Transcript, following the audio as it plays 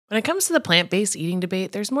When it comes to the plant-based eating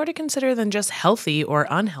debate, there's more to consider than just healthy or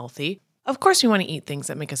unhealthy. Of course, we want to eat things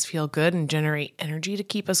that make us feel good and generate energy to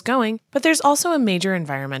keep us going, but there's also a major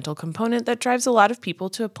environmental component that drives a lot of people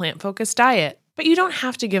to a plant-focused diet. But you don't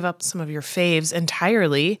have to give up some of your faves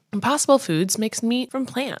entirely. Impossible Foods makes meat from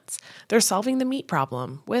plants. They're solving the meat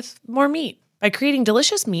problem with more meat. By creating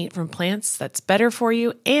delicious meat from plants that's better for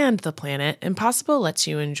you and the planet, Impossible lets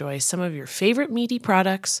you enjoy some of your favorite meaty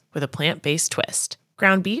products with a plant-based twist.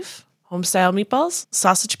 Ground beef, home-style meatballs,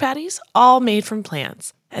 sausage patties, all made from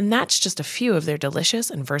plants. And that's just a few of their delicious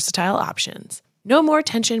and versatile options. No more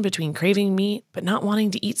tension between craving meat but not wanting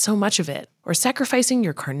to eat so much of it, or sacrificing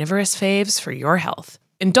your carnivorous faves for your health.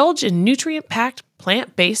 Indulge in nutrient-packed,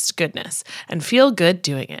 plant-based goodness and feel good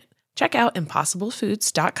doing it. Check out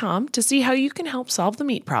impossiblefoods.com to see how you can help solve the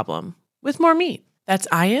meat problem with more meat. That's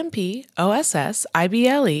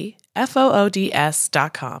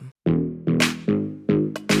IMPOSSIBLEFOODS.com.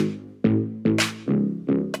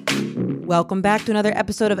 Welcome back to another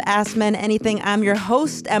episode of Ask Men Anything. I'm your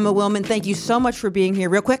host, Emma Willman. Thank you so much for being here.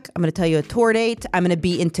 Real quick, I'm going to tell you a tour date. I'm going to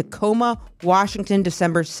be in Tacoma, Washington,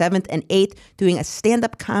 December 7th and 8th, doing a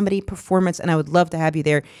stand-up comedy performance, and I would love to have you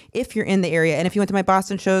there if you're in the area. And if you went to my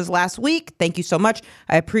Boston shows last week, thank you so much.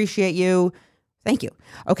 I appreciate you. Thank you.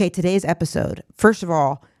 Okay, today's episode. First of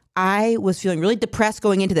all, I was feeling really depressed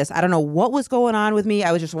going into this. I don't know what was going on with me.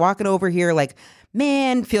 I was just walking over here like,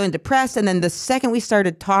 man, feeling depressed. And then the second we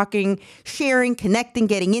started talking, sharing, connecting,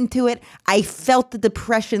 getting into it, I felt the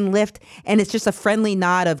depression lift. And it's just a friendly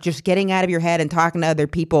nod of just getting out of your head and talking to other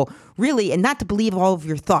people, really, and not to believe all of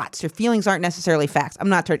your thoughts. Your feelings aren't necessarily facts. I'm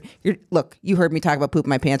not look, you heard me talk about pooping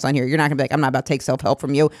my pants on here. You're not gonna be like, I'm not about to take self-help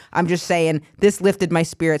from you. I'm just saying this lifted my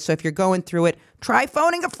spirit. So if you're going through it, try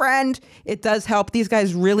phoning a friend. It does help. These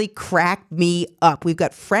guys really cracked me up. We've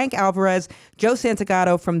got Frank Alvarez, Joe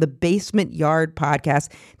Santagato from the Basement Yard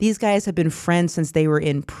podcast. These guys have been friends since they were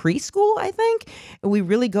in preschool, I think. And we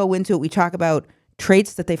really go into it. We talk about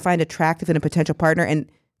traits that they find attractive in a potential partner. And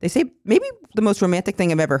they say maybe the most romantic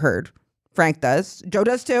thing I've ever heard. Frank does. Joe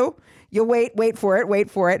does too. You'll wait for it. We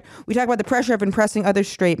talk about the pressure of impressing other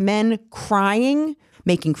straight men, crying,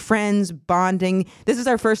 making friends, bonding. This is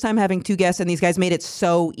our first time having two guests, and these guys made it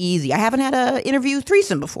so easy. I haven't had an interview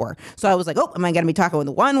threesome before. So I was like, oh, am I going to be talking with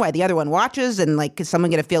the one while the other one watches? And like, is someone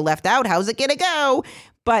going to feel left out? How's it going to go?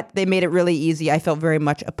 But they made it really easy. I felt very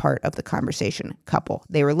much a part of the conversation. Couple.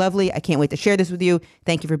 They were lovely. I can't wait to share this with you.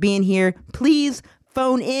 Thank you for being here. Please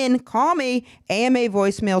phone in, call me, AMA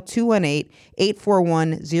voicemail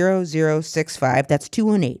 218-841-0065. That's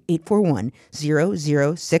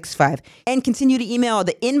 218-841-0065. And continue to email.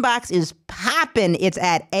 The inbox is popping. It's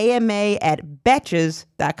at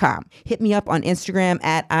ama@betches.com. Hit me up on Instagram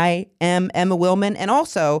at I am Emma Willman. And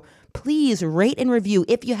also, please rate and review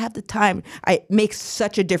if you have the time. It makes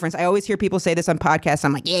such a difference. I always hear people say this on podcasts.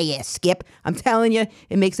 I'm like, yeah, skip. I'm telling you,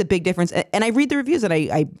 it makes a big difference. And I read the reviews and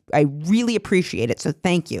I really appreciate it. So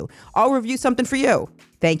thank you. I'll review something for you.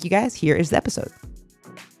 Thank you guys. Here is the episode.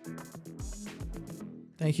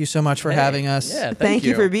 Thank you so much for having us. Yeah, thank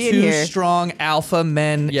you for being Two here. strong alpha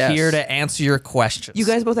men here to answer your questions. You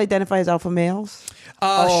guys both identify as alpha males?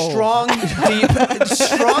 Strong, deep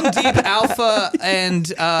alpha, and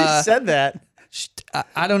He said that.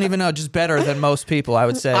 I don't even know, just better than most people, I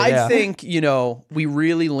would say. I think, we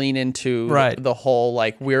really lean into the whole,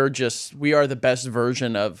 like, we are the best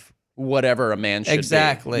version of whatever a man should be.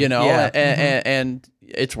 And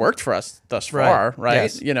it's worked for us thus far,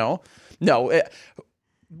 right? Yes.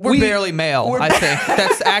 We're barely male, I think.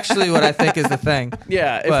 That's actually what I think is the thing.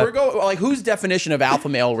 Yeah, if we're going, like, whose definition of alpha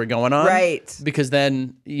male we're going on? Right. Because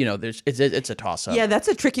then, it's a toss-up. Yeah, that's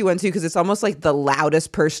a tricky one, too, because it's almost like the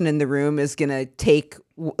loudest person in the room is going to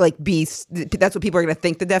that's what people are going to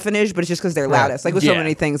think the definition, but it's just because they're loudest. Like, with so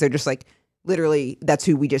many things, they're just like, literally, that's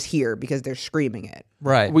who we just hear because they're screaming it.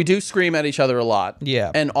 Right. We do scream at each other a lot. Yeah.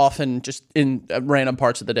 And often just in random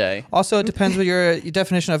parts of the day. Also, it depends what your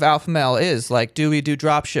definition of alpha male is. Like, do we do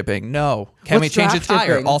drop shipping? No. Can we change a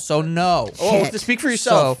tire? Also, no. Oh, speak for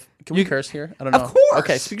yourself. Can we curse here? I don't know. Of course.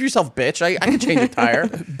 Okay, speak for yourself, bitch. I can change a tire.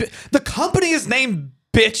 The company is named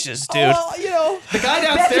Bitches, dude. The guy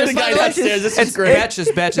downstairs. This is great.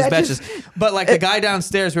 Betches. But like the guy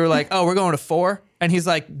downstairs, we were like, oh, we're going to 4? And he's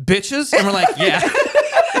like, bitches? And we're like, yeah.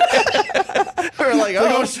 We're like, we're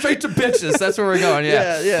going straight to bitches. That's where we're going,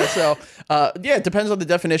 yeah. So, it depends on the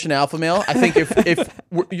definition of alpha male. I think if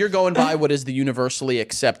you're going by what is the universally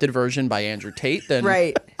accepted version by Andrew Tate, then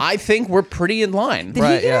I think we're pretty in line. Did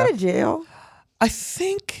he get out of jail? I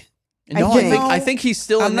think... I think he's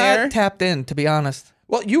still in there. I'm not tapped in, to be honest.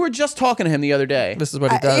 Well, you were just talking to him the other day. This is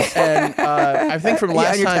what he does. And I think from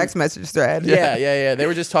last on your time, text message thread. Yeah. They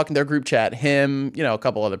were just talking their group chat. Him, a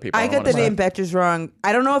couple other people. I got the name Betches wrong.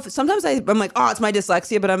 I don't know if sometimes I'm like, oh, it's my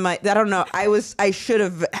dyslexia, but I'm like, I don't know. I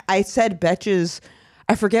said Betches.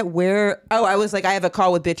 I forget where. Oh, I was like, I have a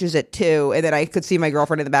call with bitches at 2, and then I could see my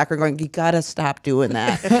girlfriend in the background going, "You gotta stop doing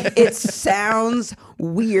that. It sounds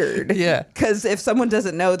weird." Yeah. Because if someone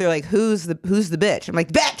doesn't know, they're like, "Who's the bitch?" I'm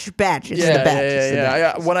like, "Batch. It's the batch."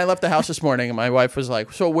 Yeah. When I left the house this morning, my wife was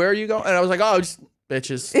like, "So where are you going?" And I was like, "Oh, just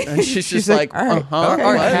bitches." And she's just like, "All right, All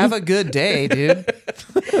right, have a good day, dude.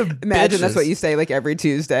 Imagine that's what you say like every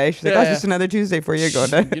Tuesday. She's like, "Oh, it's just another Tuesday for you going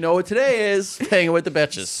to." You know what today is? Hanging with the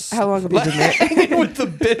bitches. How long have you been married? Hanging with the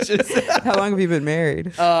bitches. How long have you been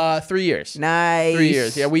married? 3 years. Nice. 3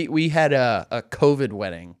 years. Yeah, we had a COVID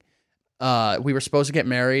wedding. We were supposed to get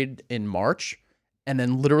married in March, and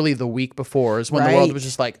then literally the week before is when the world was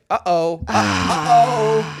just like, uh-oh,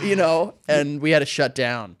 and we had to shut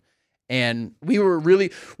down. And we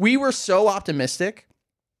were so optimistic.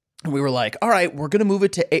 And we were like, all right, we're going to move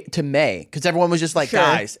it to May. Because everyone was just like,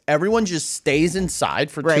 guys, everyone just stays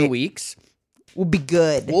inside for 2 weeks. We'll be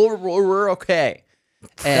good. We're okay.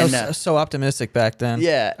 And I was so optimistic back then.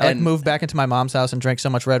 Yeah. I moved back into my mom's house and drank so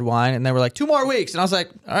much red wine, and they were like, 2 more weeks. And I was like,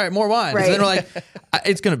 all right, more wine. Right. And then they're like,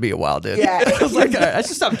 it's going to be a while, dude. Yeah. I was like, all right, I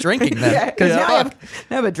should stop drinking then. Because now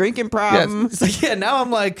I have a drinking problem. Now I'm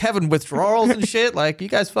like having withdrawals and shit. Like, you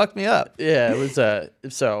guys fucked me up. Yeah, it was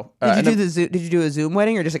so. Did you do a Zoom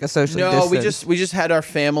wedding or just like a social distance? No, we just had our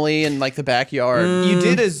family in like the backyard. You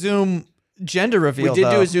did a Zoom gender reveal. We did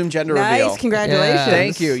do a Zoom gender reveal. Nice, congratulations. Yeah.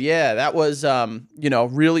 Thank you. Yeah, that was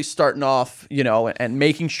really starting off, and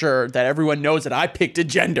making sure that everyone knows that I picked a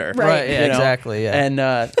gender. Right. Yeah, exactly. Yeah. And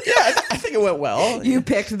I think it went well. You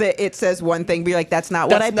picked it says one thing, but you're like, that's not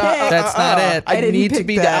what I picked. That's not it. I didn't need to pick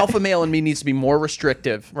be that. the alpha male in me needs to be more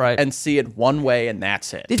restrictive, Right. and see it one way, and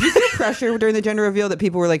that's it. Did you feel pressure during the gender reveal that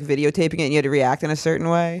people were like videotaping it and you had to react in a certain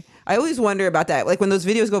way? I always wonder about that. Like when those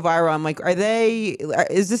videos go viral, I'm like,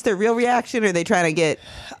 is this their real reaction or are they trying to get...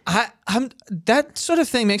 That sort of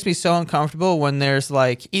thing makes me so uncomfortable when there's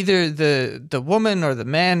like either the woman or the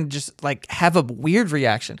man just like have a weird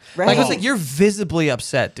reaction. Right. Like it's like you're visibly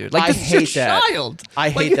upset, dude. Like I this is your hate that. child. I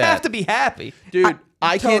Like, hate you that. have to be happy. Dude,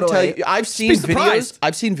 I can't tell totally. you. I've seen surprised.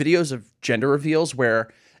 videos of gender reveals where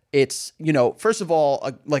it's, first of all,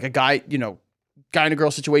 like a guy, guy and a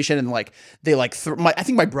girl situation, and like they like I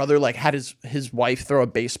think my brother like had his wife throw a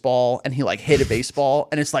baseball, and he like hit a baseball,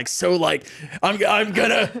 and it's like so like I'm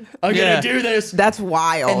gonna do this. That's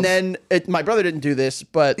wild. And then my brother didn't do this,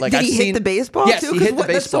 but like Did he hit the baseball Yes, too? he hit the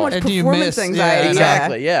That's so baseball. much And you performance miss. anxiety. Yeah,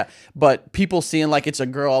 Exactly, yeah. But people seeing like it's a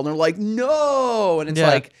girl, and they're like, no, and it's Yeah.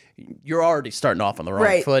 like you're already starting off on the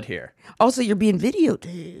wrong foot here. Also, you're being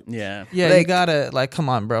videotaped. Yeah. Yeah, Like- you gotta come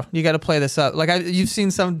on, bro. You gotta play this up. Like you've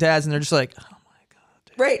seen some dads, and they're just like,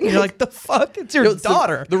 Right. you're like, the fuck, it's your It's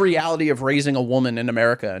daughter. The reality of raising a woman in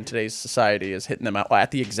America in today's society is hitting them out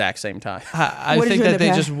at the exact same time. I What did think you that end they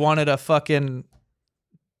up just wanted a fucking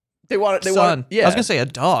They want son. yeah. I was gonna say a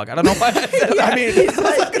dog. I don't know why. I said that. I mean, He's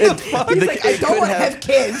like, I don't want to have have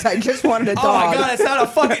kids. I just wanted a Oh dog. my god, it's not a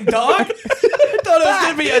fucking dog. I thought it was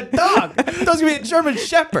gonna be a dog. I thought it was gonna be a German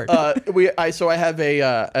Shepherd. I have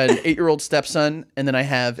an 8-year-old stepson, and then I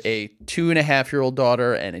have a 2.5-year-old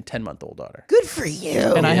daughter and a 10-month-old daughter. Good for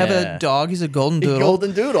you. and I have yeah. a dog. He's a golden doodle.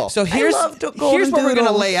 Golden doodle. So here's love golden here's what we're gonna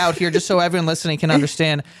doodles. lay out here, just so everyone listening can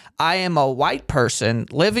understand. I am a white person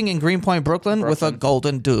living in Greenpoint, Brooklyn, with a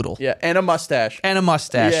golden doodle. Yeah, and a mustache. And a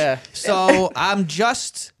mustache. Yeah. So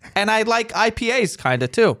and I like IPAs kind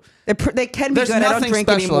of too. They can be There's good. I don't nothing drink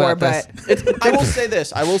special anymore, about but I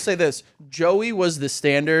will say this. Joey was the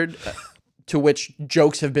standard to which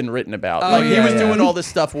jokes have been written about. He was doing all this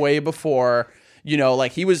stuff way before.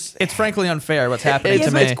 Like he was. It's frankly unfair what's happening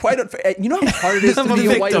to me. It's quite unfair. You know how hard it is to I'm a be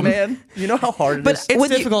a white victim. man? You know how hard it is? It's Would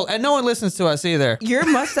you- difficult, and no one listens to us either. your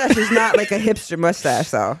mustache is not like a hipster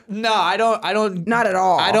mustache, though. No, I don't. Not at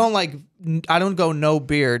all. I don't go no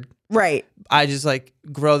beard. Right. I just like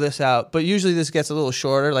grow this out. But usually this gets a little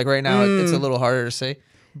shorter. Like right now, it's a little harder to see.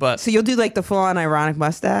 But So you'll do like the full-on ironic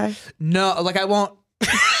mustache? no, like I won't.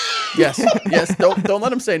 Yes. Don't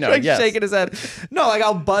let him say no. Like Yes. shaking his head. No, like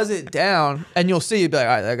I'll buzz it down, and you'll see. You'll be like,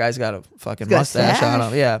 all right, that guy's got a fucking got a mustache on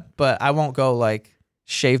stash. him. Yeah, but I won't go like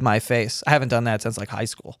shave my face. I haven't done that since like high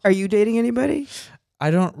school. Are you dating anybody?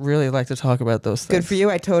 I don't really like to talk about those things. Good for you.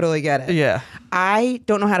 I totally get it. Yeah. I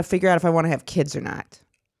don't know how to figure out if I want to have kids or not.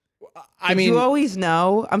 I mean, you always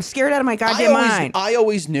know. I'm scared out of my goddamn mind. I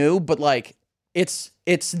always knew, but like it's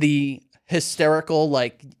the hysterical,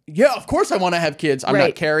 like, yeah, of course I want to have kids. I'm Right.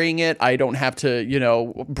 not carrying it. I don't have to,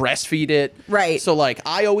 breastfeed it. Right. So like,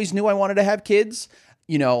 I always knew I wanted to have kids.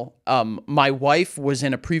 My wife was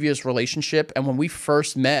in a previous relationship, and when we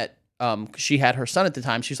first met, she had her son at the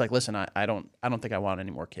time. She's like, listen, I don't think I want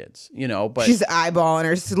any more kids, but She's eyeballing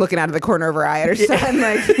her, she's looking out of the corner of her eye at her son,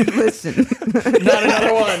 like, listen. not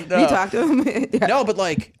another one. No. You talk to him? Yeah. No, but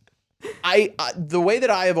like, I the way that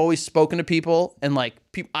I have always spoken to people, and like,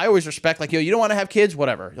 I always respect, like, yo, you don't want to have kids,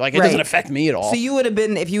 whatever. Like, it Right. doesn't affect me at all. So you would have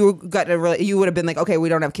been, if you got you would have been like, okay, we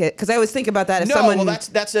don't have kids. Because I always think about that as someone. well,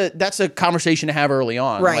 that's a conversation to have early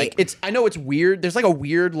on. Right. Like, I know it's weird. There's like a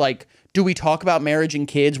weird, like, do we talk about marriage and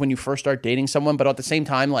kids when you first start dating someone? But at the same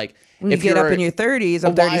time, like, when if you get you're up in your 30s,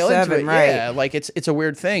 I'm a while into 37, it, right? Yeah, like it's a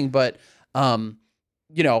weird thing. But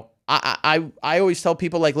I always tell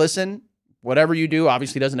people, like, listen, whatever you do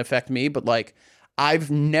obviously doesn't affect me, but like,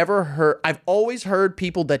 I've always heard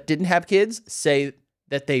people that didn't have kids say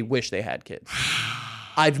that they wish they had kids.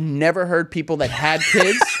 I've never heard people that had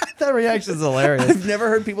kids. That reaction is hilarious. I've never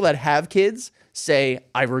heard people that have kids say,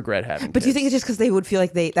 I regret having But kids. do you think it's just because they would feel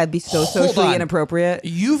like that'd be so Hold socially on. inappropriate?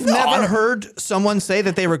 You've never heard someone say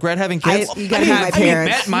that they regret having kids? You gotta meet my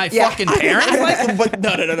parents. met my Yeah. fucking parents? Like, But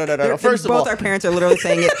no. First of Both all, our parents are literally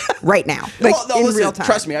saying it right now, like well, no, in listen, real time.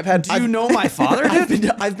 trust me, do you know my father?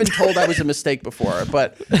 I've been told I was a mistake before,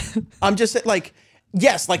 but I'm just like,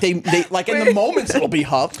 yes, like they like in the moments it'll be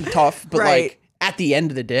tough, but Right. like at the end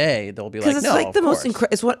of the day they'll be like, Because it's no, like the of most course.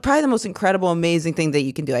 it's probably the most incredible, amazing thing that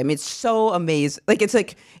you can do. I mean, it's so amazing. Like it's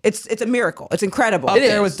a miracle. It's incredible. Up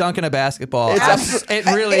there is. with dunking a basketball. It's It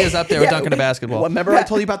really is up there with Yeah. dunking a basketball. Well, remember I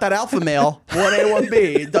told you about that alpha male, 1A,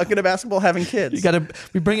 1B, dunking a basketball, having kids.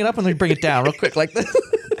 We bring it up and we bring it down real quick like this.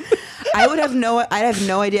 I'd have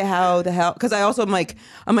no idea how the hell, because I also my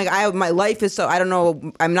life is so, I don't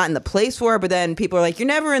know, I'm not in the place for it, but then people are like, you're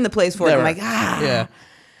never in the place for it. I'm Never. like, Yeah.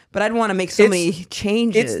 but I'd want to make so many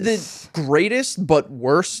changes. It's the greatest but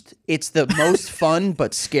worst. It's the most fun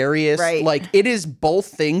but scariest. Right. Like, it is both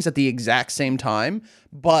things at the exact same time,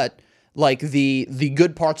 but like the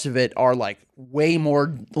good parts of it are like way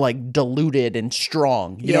more like diluted and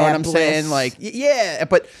strong. You know Yeah, what I'm bliss. saying? Like, yeah,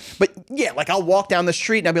 but yeah, like I'll walk down the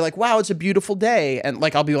street and I'll be like, wow, it's a beautiful day. And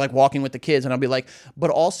like I'll be like walking with the kids and I'll be like, but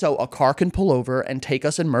also a car can pull over and take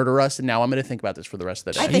us and murder us. And now I'm going to think about this for the rest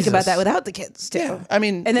of the day. I think about Jesus. that without the kids too. Yeah, I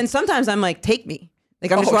mean, And then sometimes I'm like, take me.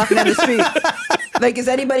 Like I'm just walking down the street. Like, is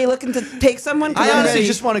anybody looking to take someone? 'Cause I I'm honestly ready.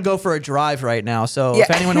 just want to go for a drive right now. So Yeah.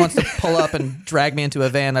 if anyone wants to pull up and drag me into a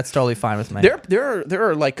van, that's totally fine with me. There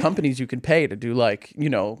are like companies you can pay to do like,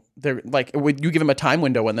 they're like, you give them a time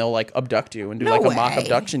window and they'll like abduct you and do No like a mock way.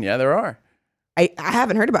 abduction. Yeah, there are. I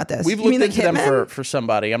haven't heard about this. We've You looked mean like into them hitmen? for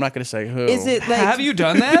somebody. I'm not going to say who. Is it like? Have you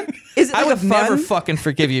done that? Is it I like would a fun? never fucking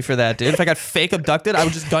forgive you for that, dude. If I got fake abducted, I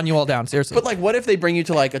would just gun you all down. Seriously. But like, what if they bring you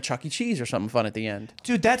to like a Chuck E. Cheese or something fun at the end?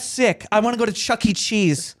 dude, that's sick. I want to go to Chuck E.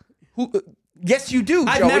 Cheese. Yes, you do.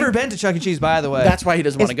 I've Joey. never been to Chuck E. Cheese, by the way. That's why he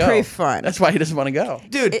doesn't want to It's go. pretty fun. That's why he doesn't want to go.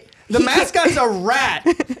 dude. The mascot's a rat,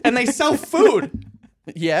 and they sell food.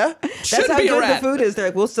 Yeah. That's Should how be a good the rat. food is. They're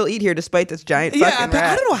like, we'll still eat here despite this giant Yeah, fucking but I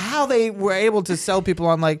rat. don't know how they were able to sell people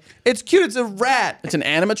on like it's cute. It's a rat, It's an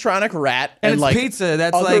animatronic rat and it's like pizza.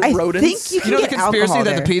 That's other like I rodents. think you can you know the get conspiracy alcohol that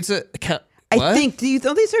the there. pizza. I What? think.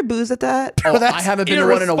 Don't they serve booze at that? Oh, I that's haven't been to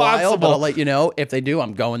one in a while, but irresponsible. I'll let you know if they do.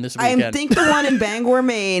 I'm going this I weekend. think the one in Bangor,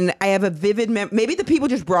 Maine. I have a vivid maybe the people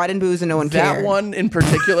just brought in booze and no one that cared. one in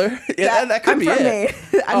particular. Yeah, that could I'm be from it.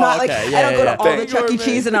 Maine. I'm Oh, not like okay. I Yeah, don't go yeah, to all yeah. the Chuck E.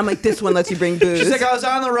 Cheese and I'm like, this one lets you bring booze. She's like, I was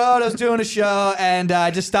on the road, I was doing a show, and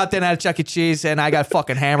I just stopped in at a Chuck E. Cheese, and I got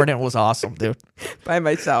fucking hammered, and it was awesome, dude. by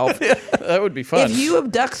myself. That would be fun. If you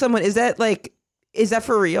abduct someone, is that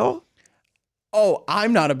for real? Oh,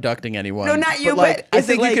 I'm not abducting anyone. No, not you, like, but I is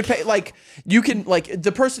think it you could pay. Like, you can. Like,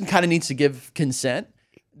 the person kind of needs to give consent.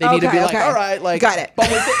 They need to Okay, be like, okay. all right, like, Got it. But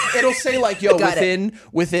it'll say like, yo, Got it.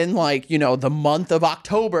 within like, the month of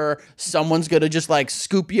October, someone's gonna just like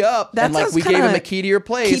scoop you up, That and like sounds we gave kinda him a key to your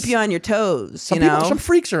place. Keep you on your toes. some you know. people, some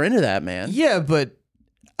freaks are into that, man. Yeah, but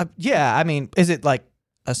yeah, I mean, is it like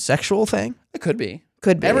a sexual thing? It could be.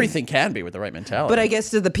 Could be. Everything can be with the right mentality. But I guess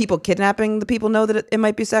do the people kidnapping the people know that it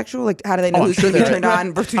might be sexual? Like, how do they know I'm who's sure going to be they're- turned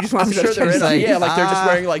on versus who just wants I'm to go sure to they're church? in. like, Yeah, like they're just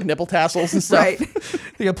wearing like nipple tassels and stuff. Right.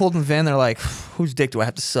 They get pulled in the van. They're like, "Whose dick do I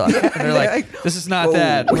have to suck?" And they're like, "This is not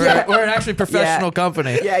that. We're, Yeah. we're an actually professional Yeah.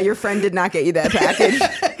 company." Yeah, your friend did not get you that package.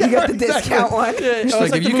 You got the discount one. It's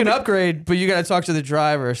like, if you can upgrade, but you got to talk to the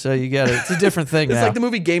driver, so you get it. It's a different thing It's now. like the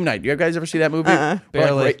movie Game Night. You guys ever see that movie? Where,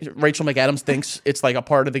 Barely. like, Rachel McAdams thinks it's like a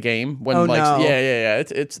part of the game when Oh, like no. yeah.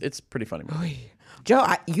 It's a pretty funny movie. Joe,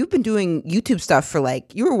 you've been doing YouTube stuff for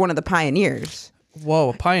you were one of the pioneers. Whoa,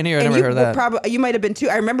 a pioneer! I And never you heard of were that. probably you might have been too.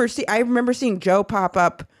 I remember seeing Joe pop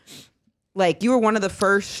up. Like you were one of the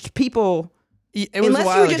first people. It was Unless a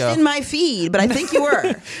while you were ago. just in my feed, but I think you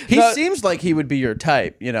were. He seems like he would be your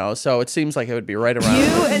type, so it seems like it would be right around.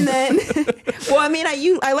 You and then, well, I mean,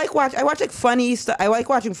 I watch like funny stuff. I like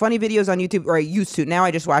watching funny videos on YouTube, or I used to. Now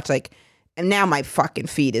I just watch and now my fucking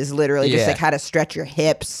feed is literally just like how to stretch your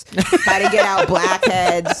hips, how to get out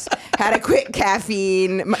blackheads, how to quit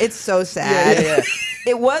caffeine. It's so sad. Yeah.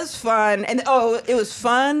 It was fun, and it was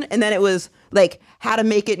fun, and then it was like how to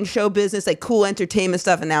make it in show business, like cool entertainment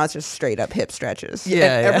stuff, and now it's just straight up hip stretches. And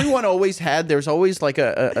everyone always there's always like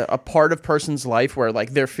a part of person's life where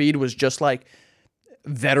like their feed was just like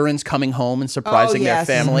veterans coming home and surprising their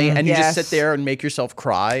family, and you just sit there and make yourself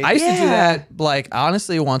cry. I used to do that like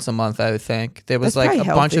honestly once a month. I would think there was That's like a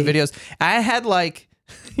probably bunch of healthy. videos. I had like,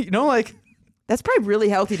 like. That's probably really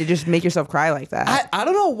healthy to just make yourself cry like that. I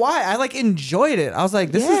don't know why. I like enjoyed it. I was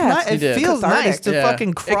like, this is Yeah, nice. it's It feels cathartic. nice to Yeah. fucking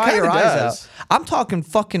It cry kinda your eyes does. out. I'm talking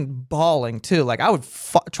fucking bawling too. Like I would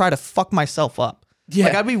try to fuck myself up. Yeah.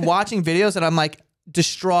 Like I'd be watching videos and I'm like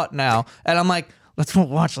distraught now. And I'm like, let's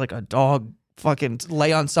watch like a dog fucking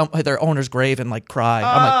lay on their owner's grave and like cry.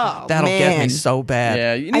 I'm like, that'll get me man. so bad.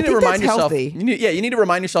 Yeah, you I need to think remind that's yourself. healthy. You need to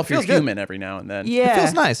remind yourself you're Feels good. human every now and then. Yeah. It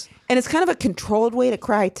feels nice. And it's kind of a controlled way to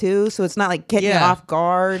cry too, so it's not like getting you Yeah. off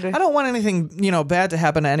guard. I don't want anything, bad to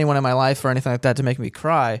happen to anyone in my life or anything like that to make me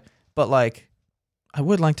cry. But like, I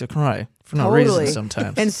would like to cry for no reason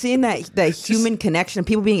sometimes. And seeing that human connection,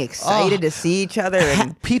 people being excited to see each other.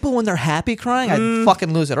 And People when they're happy crying, I'd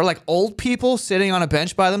fucking lose it. Or like old people sitting on a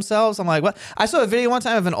bench by themselves. I'm like, what? I saw a video one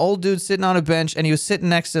time of an old dude sitting on a bench, and he was sitting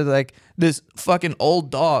next to like this fucking old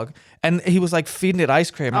dog, and he was like feeding it ice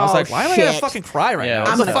cream. And I was Oh, like, why am I gonna shit. fucking cry right Yeah.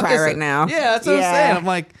 now? I'm What the gonna fuck cry is right it? now. Yeah, that's what I'm Yeah. saying. I'm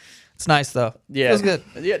like, it's nice though. Yeah, Feels good.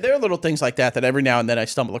 Yeah, there are little things like that every now and then I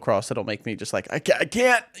stumble across that'll make me just like I can't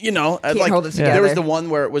Can't like, hold it There was together. the one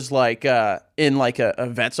where it was like in like a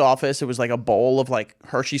vet's office. It was like a bowl of like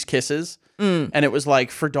Hershey's Kisses, and it was like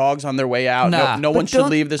for dogs on their way out. Nah. No one should don't-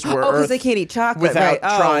 leave this Oh, earth because they can't eat chocolate without right?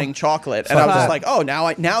 Oh. trying chocolate. And I was Fuck just that. like, oh,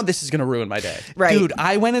 now this is gonna ruin my day. Right. Dude,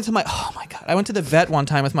 I went into oh my God. I went to the vet one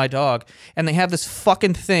time with my dog, and they have this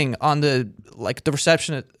fucking thing on the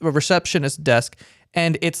receptionist desk,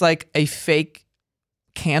 and it's like a fake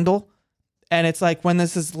candle, and it's like when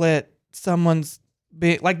this is lit, someone's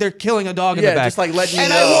being like they're killing a dog in the back. just like letting you and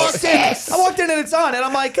know. I walked in and it's on, and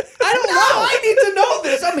I'm like, I don't know. I need to know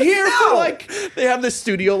this. I'm here for like. They have the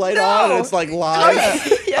studio light on, and it's like live.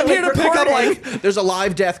 Yeah, I'm here to pick up recording. like. There's a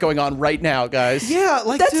live death going on right now, guys. Yeah,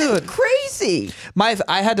 like That's dude. crazy.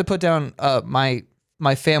 I had to put down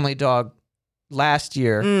my family dog last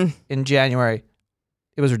year in January.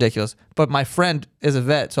 It was ridiculous. But my friend is a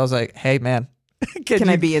vet, so I was like, "Hey, man, Can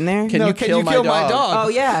I be in there? Can you kill my dog? Oh,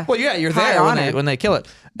 yeah. Well, yeah, you're High there on it. when they kill it.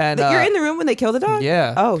 And You're in the room when they kill the dog?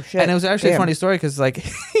 yeah. Oh, shit. And it was actually Damn. a funny story because like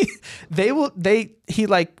he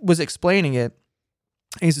like was explaining it.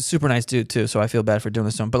 He's a super nice dude too, so I feel bad for doing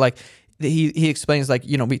this to him. But like he explains like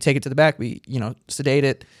we take it to the back, we sedate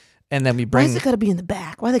it, and then we Why bring. is it got to be in the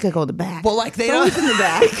back? Why they got to go in the back? Well, like they It's always in the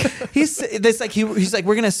back. he's like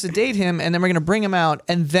we're gonna sedate him and then we're gonna bring him out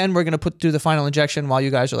and then we're gonna do the final injection while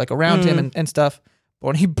you guys are like around him and stuff. But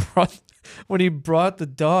when he brought the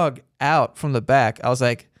dog out from the back, I was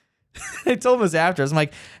like, I told him this after. I was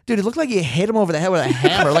like, dude, it looked like you hit him over the head with a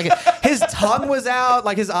hammer. Like his tongue was out,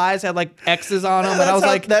 like his eyes had like X's on him, and I was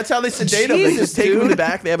like, that's how they sedate them. They Jesus, just take him in the dude.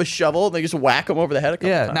 back. They have a shovel. And they just whack him over the head a couple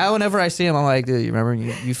yeah. times. Now whenever I see him, I'm like, dude, you remember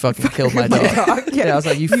you fucking killed my dog? Yeah. I was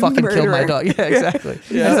like, you fucking killed my murderer. dog. Yeah, exactly.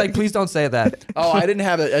 I was like, please don't say that. Oh, I didn't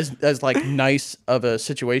have it as like nice of a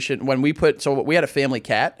situation when we we had a family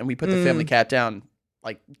cat and we put the family cat down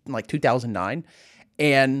like 2009,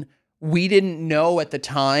 and we didn't know at the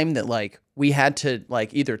time that like we had to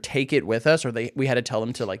like either take it with us or we had to tell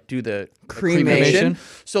them to like do the cremation.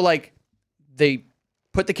 So like they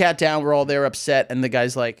put the cat down, we're all there upset, and the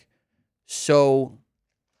guy's like, so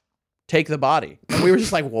take the body. And we were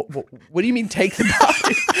just like, what do you mean take the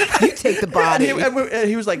body? You take the body. And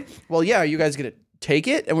he was like, well, yeah, are you guys going to take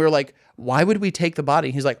it? And we were like, why would we take the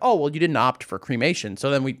body? He's like, oh, well, you didn't opt for cremation.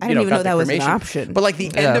 So then we, I didn't even got know the that was an cremation. option. But like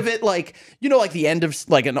the end of it, like, like the end of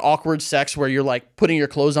like an awkward sex where you're like putting your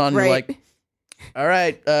clothes on, Right. you're like, all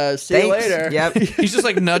right, see you Thanks. later. Yep. He's just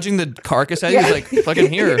like nudging the carcass at you. He's like, fucking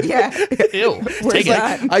here. Yeah. Ew. Where's Take it.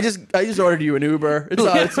 that? I just ordered you an Uber. It's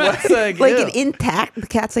like, Like ew. an intact. The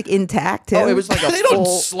cat's like intact. Too. Oh, it was like a They don't full.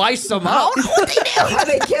 slice them out. How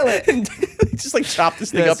they kill it? Just like chop this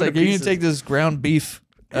thing Yeah, up it's like, into you're going pieces. to take this ground beef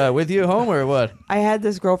With you home or what? I had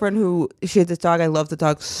this girlfriend who, she had this dog. I love the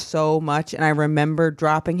dog so much. And I remember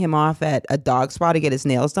dropping him off at a dog spa to get his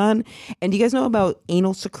nails done. And do you guys know about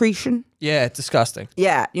anal secretion? Yeah, it's disgusting.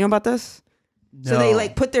 Yeah. You know about this? So they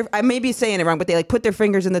like put their, I may be saying it wrong, but they like put their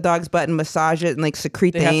fingers in the dog's butt and massage it and like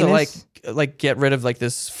secrete They the have anus. to like get rid of like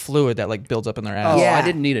this fluid that like builds up in their ass. Oh, Yeah. I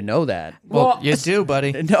didn't need to know that. Well, you do,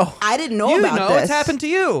 buddy. No. I didn't know You about know this. it's happened to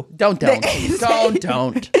you. Don't.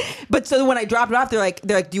 Don't. But so when I dropped it off, they're like,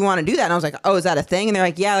 do you want to do that? And I was like, oh, is that a thing? And they're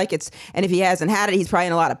like, yeah, like it's, and if he hasn't had it, he's probably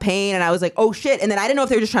in a lot of pain. And I was like, oh shit. And then I didn't know if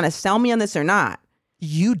they were just trying to sell me on this or not.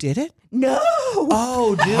 You did it? No.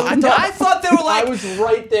 Oh, dude. I thought they were like... I was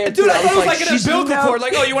right there. Dude, I thought it was like an she's umbilical cord.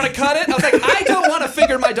 Like, oh, you want to cut it? I was like, I don't want to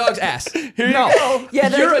finger my dog's ass. Here you go. Yeah,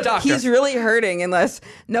 they're You're like, a doctor. He's really hurting unless,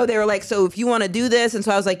 no, they were like, so if you want to do this. And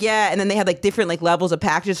so I was like, yeah. And then they had like different like levels of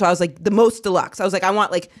packages. So I was like, the most deluxe. I was like, I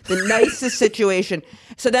want like the nicest situation.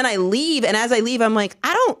 So then I leave. And as I leave, I'm like,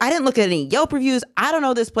 I didn't look at any Yelp reviews. I don't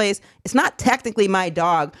know this place. It's not technically my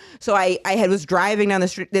dog. So I was driving down the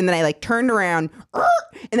street and then I like turned around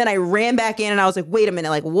and then I ran back in and I was like, wait a minute,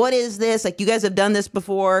 like, what is this? Like, you guys have done this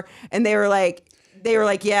before. And they were like,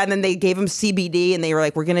 yeah. And then they gave him CBD and they were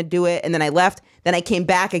like, we're going to do it. And then I left. Then I came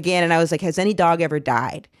back again and I was like, has any dog ever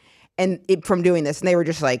died? And from doing this, and they were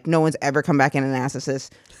just like, no one's ever come back in and asked us this.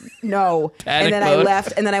 No. And then I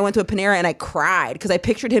left, and then I went to a Panera, and I cried because I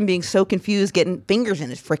pictured him being so confused, getting fingers in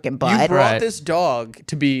his freaking butt. You brought this dog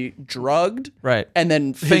to be drugged, Right. And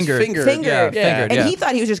then Fingered. fingered. Finger. fingered, And he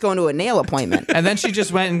thought he was just going to a nail appointment. And then she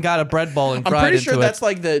just went and got a bread bowl and I'm cried pretty into sure it. that's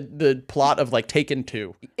like the plot of like Taken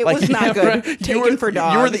 2. It Like, was not good. Taken for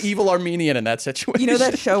dogs. You were the evil Armenian in that situation. You know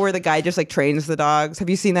that show where the guy just like trains the dogs? Have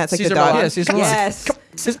you seen that? It's like Caesar the dog. Milan? Yeah, Caesar Milan. Yes.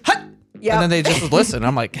 Hut! Yep. And then they just listen.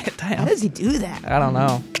 I'm like, damn. How does he do that? I don't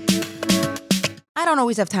know. I don't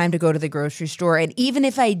always have time to go to the grocery store, and even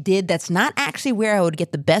if I did, that's not actually where I would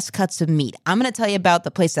get the best cuts of meat. I'm going to tell you about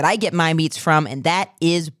the place that I get my meats from, and that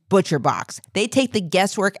is Butcher Box. They take the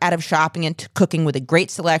guesswork out of shopping and cooking with a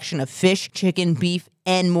great selection of fish, chicken, beef,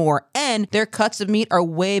 and more. And their cuts of meat are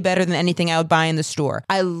way better than anything I would buy in the store.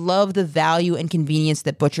 I love the value and convenience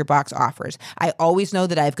that Butcher Box offers. I always know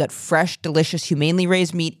that I've got fresh, delicious, humanely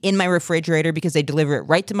raised meat in my refrigerator because they deliver it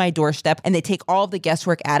right to my doorstep and they take all of the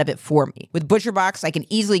guesswork out of it for me. With Butcher Box, I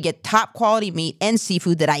can easily get top quality meat and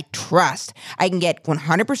seafood that I trust. I can get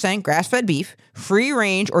 100% grass-fed beef,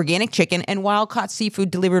 free-range organic chicken, and wild-caught seafood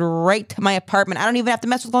delivered right to my apartment. I don't even have to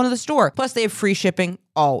mess with going to the store. Plus, they have free shipping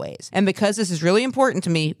always. And because this is really important to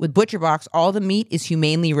me, with Butcher Box, all the meat is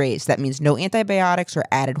humanely raised. That means no antibiotics or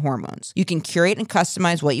added hormones. You can curate and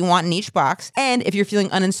customize what you want in each box. And if you're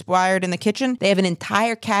feeling uninspired in the kitchen, they have an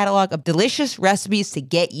entire catalog of delicious recipes to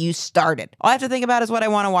get you started. All I have to think about is what I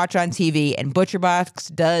want to watch on TV, and Butcher Box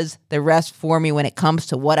does the rest for me when it comes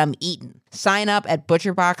to what I'm eating. Sign up at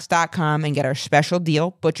butcherbox.com and get our special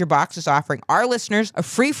deal. Butcher Box is offering our listeners a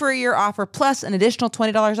free for a year offer plus an additional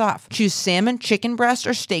 $20 off. Choose salmon, chicken breast,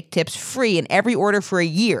 or steak tips free in every order for a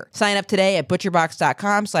year. Sign up today at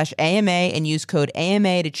butcherbox.com/AMA and use code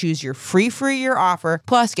AMA to choose your free for a year offer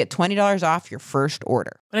plus get $20 off your first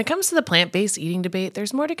order. When it comes to the plant-based eating debate,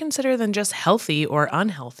 there's more to consider than just healthy or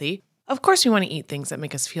unhealthy. Of course, we want to eat things that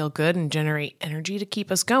make us feel good and generate energy to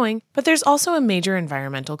keep us going, but there's also a major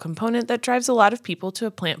environmental component that drives a lot of people to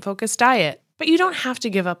a plant-focused diet. But you don't have to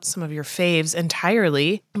give up some of your faves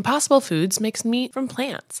entirely. Impossible Foods makes meat from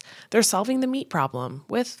plants. They're solving the meat problem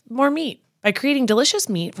with more meat. By creating delicious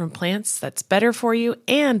meat from plants that's better for you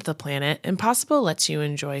and the planet, Impossible lets you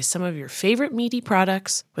enjoy some of your favorite meaty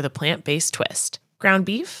products with a plant-based twist. Ground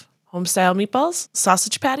beef, home-style meatballs,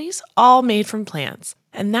 sausage patties, all made from plants.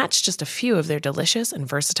 And that's just a few of their delicious and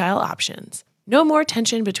versatile options. No more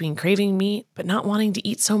tension between craving meat but not wanting to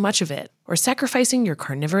eat so much of it, or sacrificing your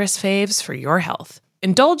carnivorous faves for your health.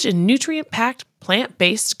 Indulge in nutrient-packed,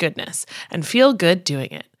 plant-based goodness and feel good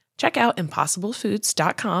doing it. Check out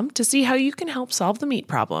impossiblefoods.com to see how you can help solve the meat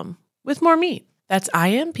problem with more meat. That's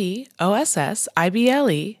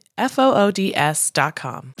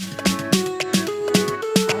IMPOSSIBLEFOODS.com.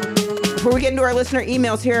 Before we get into our listener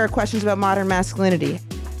emails, here are questions about modern masculinity.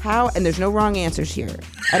 How, and there's no wrong answers here,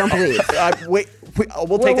 I don't believe.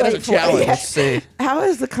 We'll take that as a wait for it, challenge. yeah. Let's see. How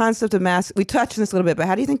is the concept of we touched on this a little bit, but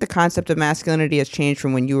how do you think the concept of masculinity has changed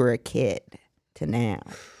from when you were a kid to now?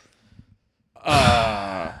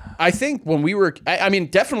 I think when we were, I mean,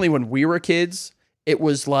 definitely when we were kids, it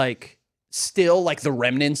was like still like the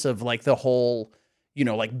remnants of like the whole, you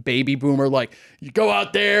know, like baby boomer, like you go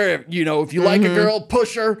out there, you know, if you like a girl,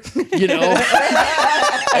 push her, you know,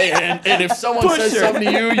 and if someone says something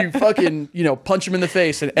to you, you fucking, you know, punch them in the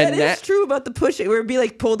face. And that is true about the pushing, where it'd be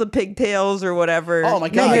like pull the pigtails or whatever. Oh my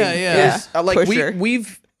God. Yeah. Like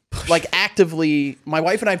we've like actively, my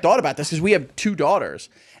wife and I have thought about this because we have 2 daughters,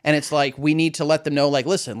 and it's like, we need to let them know, like,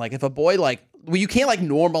 listen, like if a boy, like, well, you can't like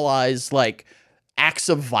normalize like acts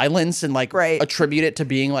of violence and like attribute it to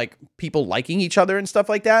being like people liking each other and stuff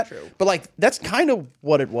like that. True. But like, that's kind of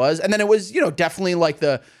what it was. And then it was, you know, definitely like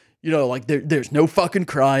the, you know, like there's no fucking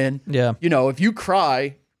crying. Yeah. You know, if you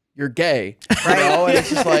cry, you're gay, you know? And it's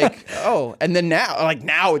just like, oh, and then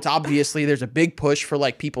now it's obviously there's a big push for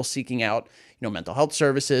like people seeking out, you know, mental health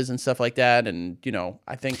services and stuff like that. And, you know,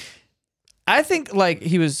 I think like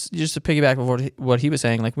he was, just to piggyback with what he was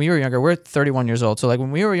saying, like when we were younger, we're 31 years old. So like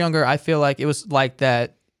when we were younger, I feel like it was like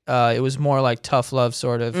that. It was more like tough love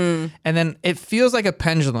sort of. And then it feels like a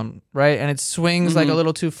pendulum, right? And it swings like a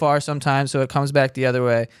little too far sometimes. So it comes back the other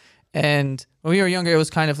way. And when we were younger, it was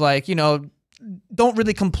kind of like, you know, don't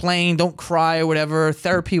really complain, don't cry or whatever.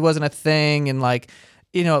 Therapy wasn't a thing and like,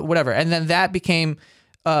 you know, whatever. And then that became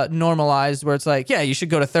normalized where it's like, yeah, you should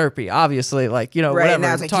go to therapy, obviously, like, you know, whatever,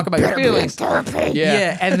 now it's like, talk about your feelings.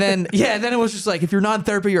 Yeah. And then it was just like, if you're not in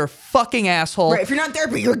therapy, you're a fucking asshole. Right, if you're not in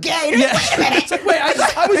therapy, you're gay. Yeah. It's like, wait,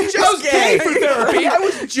 I was just gay for therapy. I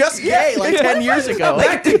was just gay like 10 years ago.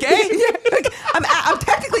 Back to gay? I'm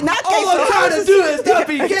technically not gay. All I'm trying to do is not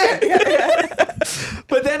be gay.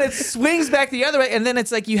 But then it swings back the other way, and then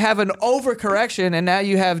it's like you have an overcorrection, and now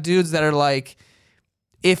you have dudes that are like,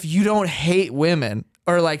 if you don't hate women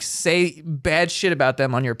or like say bad shit about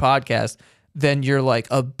them on your podcast, then you're like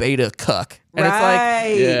a beta cuck. And it's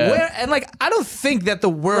like, and like, I don't think that the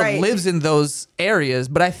world lives in those areas,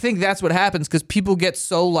 but I think that's what happens because people get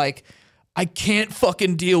so like, I can't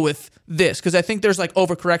fucking deal with this. Because I think there's like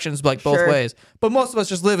overcorrections like both ways. But most of us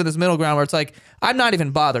just live in this middle ground where it's like, I'm not even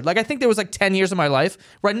bothered. Like, I think there was like 10 years of my life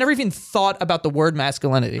where I never even thought about the word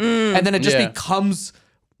masculinity. And then it just becomes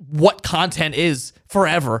what content is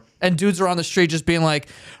forever. And dudes are on the street just being like,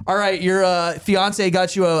 all right, your fiance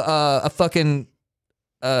got you a fucking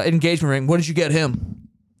engagement ring. What did you get him?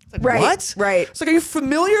 It's like, what? Right. It's like, are you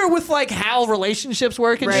familiar with like how relationships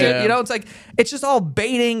work and shit? Yeah. You know, it's like, it's just all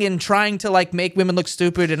baiting and trying to like make women look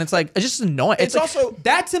stupid. And it's like, it's just annoying. It's like, also,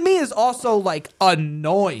 that to me is also like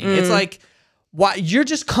annoying. It's like, why you're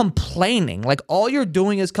just complaining. Like all you're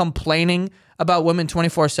doing is complaining about women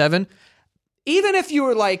 24/7. Even if you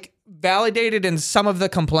were like validated in some of the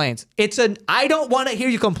complaints, I don't want to hear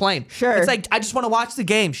you complain. Sure. It's like, I just want to watch the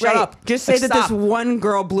game. Shut up. Just say like, that stop. this one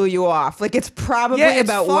girl blew you off. Like, it's probably Yeah, it's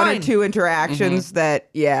about one or fine. two interactions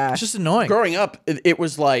that, It's just annoying. growing up, it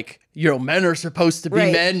was like, you know, men are supposed to be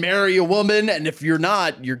men, marry a woman, and if you're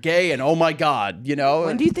not, you're gay, and oh my God, you know?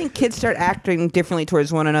 When do you think kids start acting differently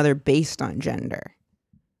towards one another based on gender?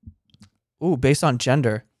 Ooh, based on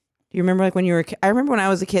gender. Do you remember like when you were I remember when I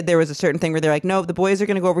was a kid, there was a certain thing where they're like, no, the boys are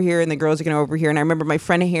going to go over here and the girls are going to go over here. And I remember my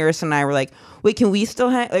friend Harrison and I were like, wait, can we still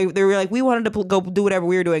have, like, they were like, we wanted to go do whatever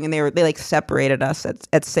we were doing. And they like separated us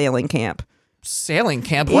at sailing camp. Sailing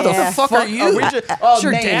camp? What the Yeah. fuck are you? Is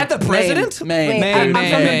your Maine, dad the president? Maine. I'm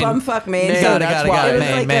from the bumfuck Maine. Maine, so that's it why. was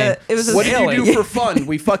Maine, like Maine. it was a What did you sailing. do for fun?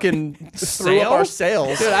 We fucking threw up our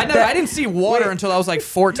sails. Dude, I didn't see water until I was like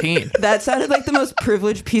 14. That sounded like the most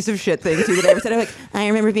privileged piece of shit thing too that I ever said. I'm like, I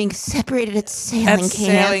remember being separated at sailing At camp.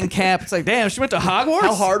 sailing camp. It's like, damn, she went to Hogwarts?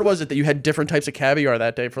 How hard was it that you had different types of caviar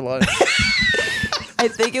that day for lunch? I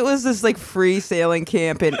think it was this like free sailing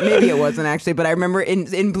camp, and maybe it wasn't actually, but I remember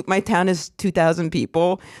in my town is 2,000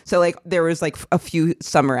 people, so like there was like a few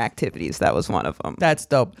summer activities. That was one of them. That's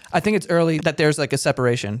dope. I think it's early that there's like a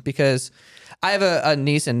separation because I have a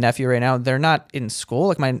niece and nephew right now. They're not in school.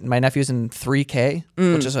 Like my nephew's in 3K,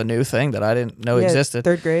 which is a new thing that I didn't know existed.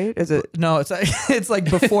 Third grade? Is it? No, it's like it's like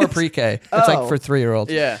before pre-K. It's like for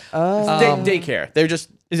 3-year-olds. Yeah. Daycare. They're just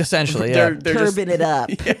Essentially, yeah. they're just, Turbing it up.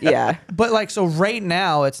 Yeah. But like, so right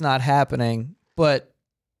now it's not happening, but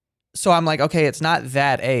so I'm like, okay, it's not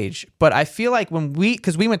that age, but I feel like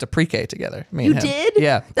because we went to pre-K together. Me You and him. did?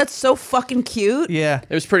 Yeah. That's so fucking cute. Yeah.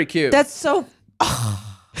 it was pretty cute. That's so.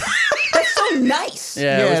 That's so nice. yeah,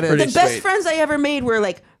 it Yeah, was it is. pretty The best sweet. friends I ever made were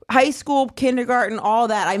like high school, kindergarten, all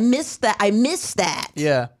that. I miss that.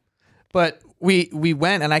 Yeah. But we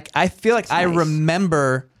went and I feel like I nice.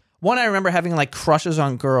 remember having like crushes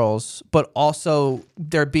on girls, but also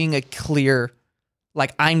there being a clear,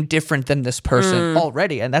 like, I'm different than this person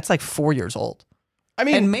already. And that's like 4 years old. I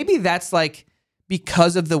mean, And maybe that's like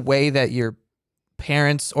because of the way that your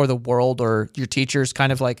parents or the world or your teachers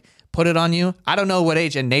kind of like put it on you. I don't know what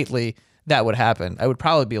age innately that would happen. I would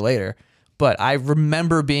probably be later. but I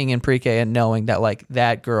remember being in pre-K and knowing that like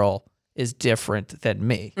that girl is different than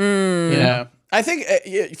me. You know? Yeah. I think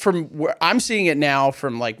from where I'm seeing it now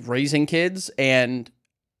from like raising kids, and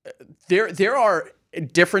there are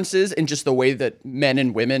differences in just the way that men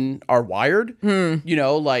and women are wired. You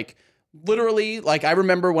know, like literally, like I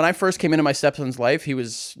remember when I first came into my stepson's life, he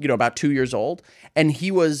was, you know, about 2 years old, and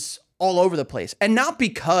he was all over the place. And not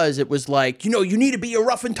because it was like, you know, you need to be a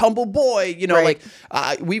rough and tumble boy, you know, Right.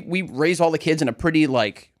 like we raise all the kids in a pretty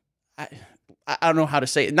like, I don't know how to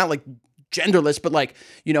say it, not like genderless, but like,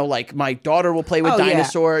 you know, like my daughter will play with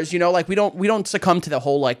dinosaurs, you know, like we don't succumb to the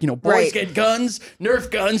whole like, you know, boys Right. get guns, Nerf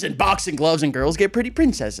guns and boxing gloves, and girls get pretty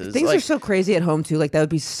princesses. Things like, are so crazy at home too. Like that would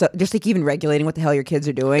be so, just like even regulating what the hell your kids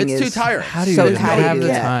are doing it's is too tiring. How do you So even how do you have do the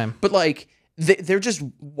that? time? But like they're just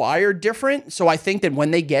wired different. So I think that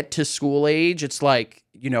when they get to school age, it's like,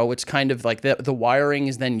 you know, it's kind of like the wiring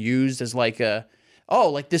is then used as like a, oh,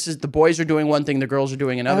 like this is the boys are doing one thing, the girls are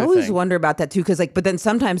doing another I always thing. wonder about that too, because like, but then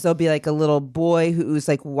sometimes there'll be like a little boy who's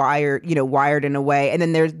like wired, you know, wired in a way, and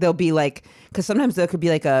then there'll be like, because sometimes there could be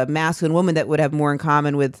like a masculine woman that would have more in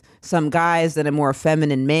common with some guys than a more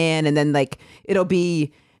feminine man, and then like it'll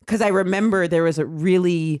be, because I remember there was a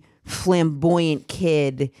really flamboyant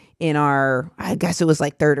kid in our, I guess it was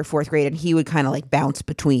like 3rd or 4th grade, and he would kind of like bounce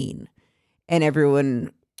between, and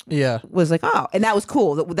everyone Yeah. was like, oh, and that was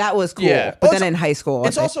cool. That was cool. Yeah. But Also, then in high school,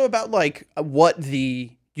 It's also about like what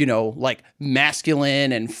the, you know, like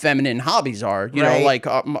masculine and feminine hobbies are. You know, Right. like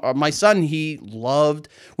my son,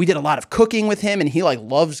 we did a lot of cooking with him, and he like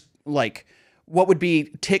loves like what would be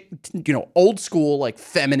you know, old school like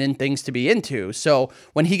feminine things to be into. So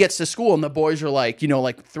when he gets to school and the boys are like, you know,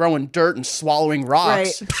 like throwing dirt and swallowing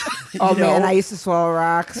rocks. oh you man, know? I used to swallow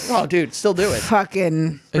rocks. Oh, dude, still do it.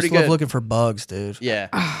 Fucking, I Pretty just love good. looking for bugs, dude. Yeah.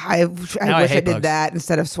 I Now wish I I hate did bugs. that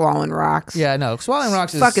instead of swallowing rocks. Yeah, no. Swallowing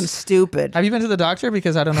rocks is Fucking stupid. Have you been to the doctor?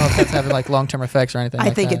 Because I don't know if that's having like long-term effects or anything. I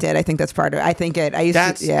like think that. it did. I think that's part of it. I think it. I used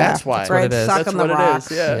That's- to. Yeah, that's why. That's where That's I'd what it is. suck That's on what the it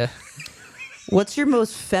rocks. is. Yeah. Yeah. What's your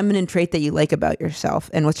most feminine trait that you like about yourself,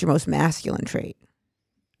 and what's your most masculine trait?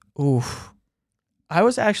 Oof. I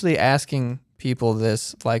was actually asking people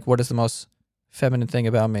this, like, what is the most feminine thing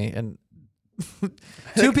about me? And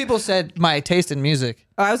 2 people said my taste in music.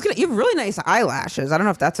 Oh, I was gonna. You have really nice eyelashes. I don't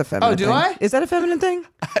know if that's a feminine. Oh, do thing. I? Is that a feminine thing?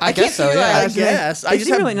 I guess so, see your yeah. I eyelashes. guess. They I just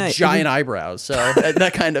seem have really nice. giant eyebrows, so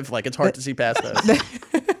that kind of like it's hard to see past those.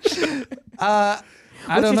 I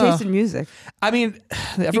What's don't your know. taste in music? I mean,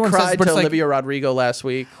 He everyone says, cried but to it's like, Olivia Rodrigo last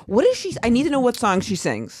week. What is she? I need to know what song she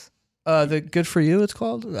sings. the Good For You, it's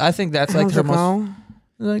called. I think that's like How's her it most. go?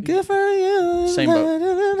 Like, good for you. Same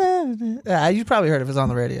boat. Yeah, you probably heard if it's on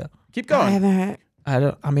the radio. Keep I going. haven't heard. I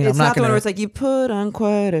don't. I mean, It's I'm not not the one gonna. where it's like you put on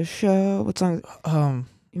quite a show. What song?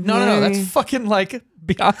 No. That's Very- fucking like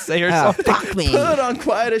Beyonce or Oh, something. fuck me. Put on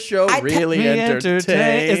quite a show, really me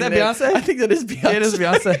entertaining. Is that Beyonce? I think that is Beyonce. It is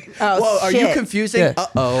Beyonce. Oh, Whoa, are you shit. confusing? Yeah.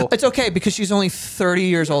 Uh-oh. It's okay because she's only 30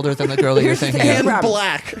 years older than the girl that you're Here's the thinking thing. of. And Problem.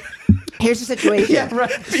 black. Here's the situation.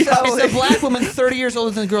 It's a black woman 30 years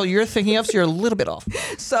older than the girl you're thinking of, so you're a little bit off.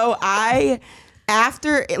 So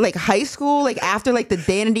after like high school, like after like the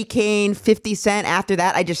Danity Kane, 50 Cent, after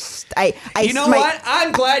that, I You know what?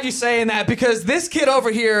 I'm glad you're saying that because this kid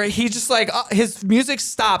over here, he's just like, his music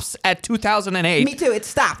stops at 2008. Me too. It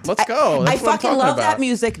stopped. Let's go. I That's what I'm fucking talking love about. that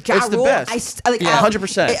music. Ja It's the Rule. best. Like, Yeah,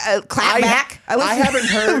 100%. Clap back. I haven't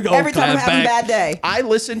heard. Every time I'm clap having a back. bad day. I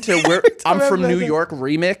listen to where I'm from New York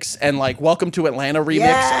remix and like Welcome to Atlanta remix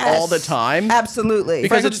Yes. all the time. Absolutely. Because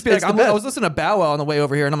Friends would just be like, it's the I best. was listening to Bow Wow on the way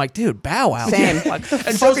over here, and I'm like, dude, Bow Wow. Same. Like,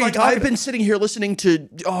 And Joe's like, I've been sitting here listening to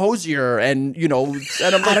Hosier, and you know,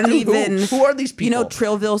 and I'm like, I don't who, even. who are these people? You know,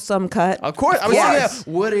 Trillville Some Cut. Of course, I was Yes.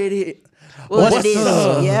 thinking, what it is. What What's it is.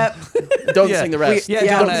 up? Yep. Don't sing the rest. Yeah,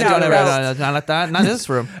 Yeah, don't no, don't no, ever, not that, not in this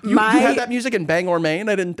room. You had that music in Bangor, Maine.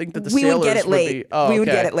 I didn't think that the we sailors would get it late. be. Oh, We would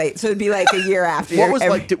okay. get it late. So it'd be like a year after. What was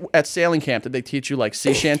every- like at sailing camp? Did they teach you like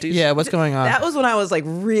sea shanties? Yeah, what's going on? That was when I was like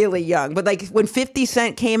really young. But like when 50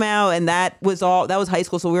 Cent came out, and that was high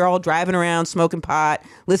school. So we were all driving around, smoking pot,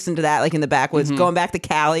 listening to that like in the backwoods. Going back to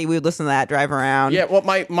Cali, we would listen to that, drive around. Yeah, well,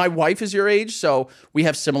 my wife is your age, so we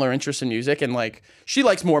have similar interests in music, and like she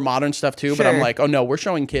likes more modern stuff too. But I'm Sure. like, oh no, we're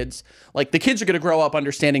showing kids. Like the kids are gonna grow up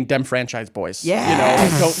understanding dem franchise boys. Yes.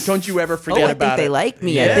 You know, don't you ever Oh, forget I think about they it. like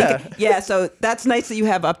me. Yeah. Yeah, so that's nice that you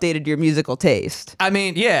have updated your musical taste. I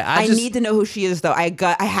mean, yeah, I just, need to know who she is, though.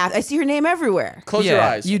 I see her name everywhere. Close your Yeah,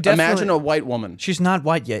 eyes. you definitely- Imagine a white woman. She's not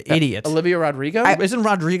white yet, idiot. Olivia Rodrigo. Isn't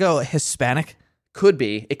Rodrigo Hispanic? Could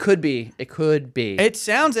be. It could be. It could be. It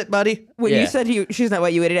sounds it, buddy. When Yeah. you said she's not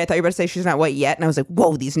white, you waited. I thought you were about to say she's not white yet, and I was like,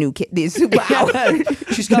 whoa, these new kids. Wow,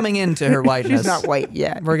 She's coming into her whiteness. she's not white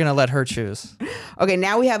yet. We're gonna let her choose. Okay,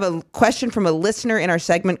 now we have a question from a listener in our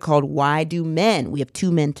segment called "Why Do Men?" We have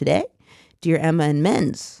 2 men today. Dear Emma and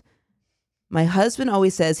Men's, my husband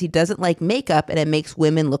always says he doesn't like makeup and it makes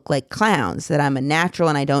women look like clowns. That I'm a natural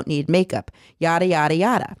and I don't need makeup. Yada yada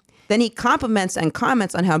yada. Then he compliments and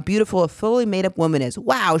comments on how beautiful a fully made up woman is.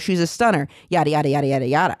 Wow, she's a stunner. Yada, yada, yada, yada,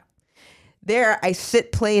 yada. There, I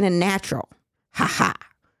sit plain and natural. Ha ha.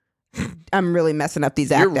 I'm really messing up these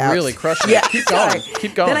act outs. You're really crushing it. Keep going.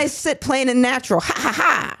 Keep going. Then I sit plain and natural. Ha ha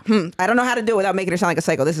ha. I don't know how to do it without making her sound like a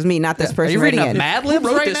psycho. This is me, not this Are person you reading writing a in. Mad Libs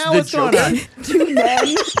wrote right this? now? The What's going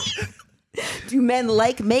on? Do men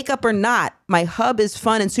like makeup or not? My hub is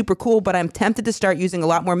fun and super cool, but I'm tempted to start using a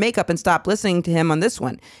lot more makeup and stop listening to him on this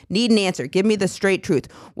one. Need an answer. Give me the straight truth.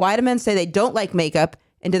 Why do men say they don't like makeup,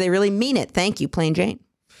 and do they really mean it? Thank you, Plain Jane.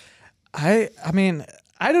 I mean,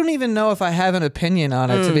 I don't even know if I have an opinion on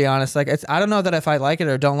it, to be honest. Like, I don't know that if I like it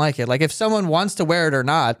or don't like it. Like, if someone wants to wear it or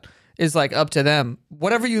not is like up to them.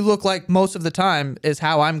 Whatever you look like most of the time is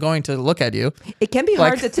how I'm going to look at you. It can be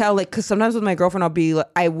hard to tell, like, because sometimes with my girlfriend, I'll be like,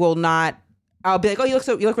 oh, you look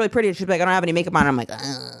really pretty, and she'll be like, I don't have any makeup on. I'm like,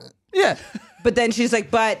 ugh. Yeah. But then she's like,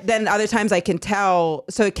 but then other times I can tell.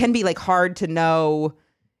 So it can be like hard to know.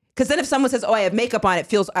 Because then if someone says, oh, I have makeup on,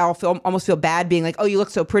 I'll almost feel bad being like, oh, you look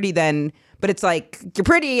so pretty then. But it's like, you're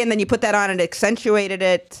pretty, and then you put that on and accentuated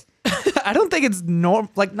it. I don't think it's not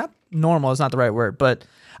normal is not the right word, but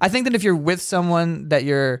I think that if you're with someone that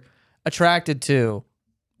you're attracted to,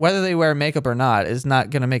 whether they wear makeup or not is not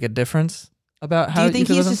going to make a difference about how Do you think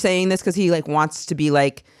feel he's with them. just saying this because he like wants to be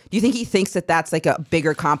like, do you think he thinks that that's like a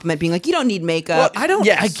bigger compliment, being like, you don't need makeup? I don't.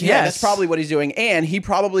 Yes, I guess yeah, that's probably what he's doing, and he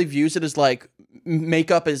probably views it as like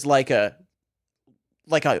makeup is like a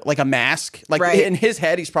mask. Like Right. in his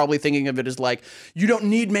head, he's probably thinking of it as like, you don't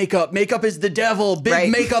need makeup. Makeup is the devil. Big Right.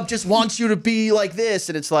 makeup just wants you to be like this,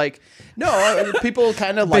 and it's like, no, people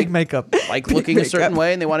kind of like Big makeup. like looking a certain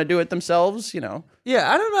way, and they want to do it themselves. You know.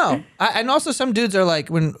 Yeah, I don't know. And also some dudes are like,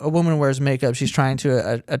 when a woman wears makeup, she's trying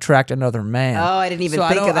to attract another man. Oh, I didn't even so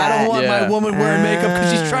think of that. I don't want Yeah. my woman wearing makeup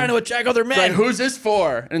because she's trying to attract other men. Like, who's this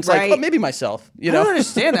for? And it's Right. like, oh, maybe myself. You I don't know.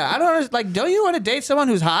 understand that. I don't understand. Like, don't you want to date someone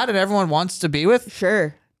who's hot and everyone wants to be with?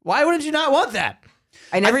 Sure. Why wouldn't you not want that?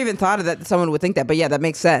 I never even thought of that someone would think that, but yeah, that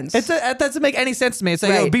makes sense. That doesn't make any sense to me. It's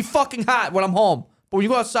like, Right. yo, be fucking hot when I'm home. But when you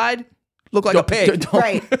go outside, look like a pig.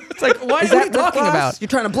 Right. It's like, what Is are that you talking lip gloss? about? You're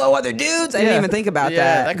trying to blow other dudes? I didn't Yeah. even think about Yeah,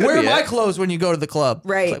 that. that could Where are be my it. clothes when you go to the club?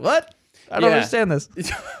 Right. It's like, what? I don't Yeah. understand this.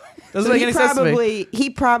 Doesn't So make any sense to me. he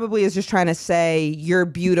probably is just trying to say you're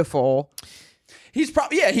beautiful. He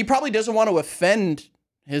probably doesn't want to offend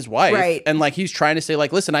his wife, Right. and like he's trying to say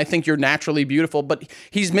like, listen, I think you're naturally beautiful, but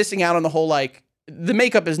he's missing out on the whole like the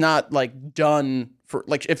makeup is not like done for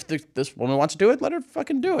like if this woman wants to do it, let her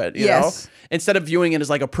fucking do it. You Yes. know, instead of viewing it as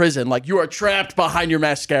like a prison, like you are trapped behind your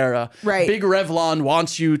mascara. Right. Big Revlon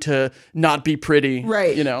wants you to not be pretty.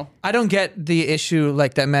 Right. You know. I don't get the issue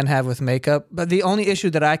like that men have with makeup, but the only issue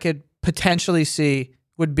that I could potentially see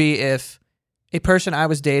would be if a person I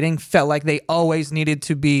was dating felt like they always needed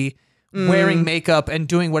to be wearing makeup and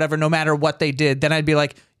doing whatever no matter what they did. Then I'd be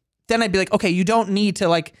like, okay, you don't need to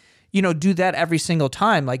like, do that every single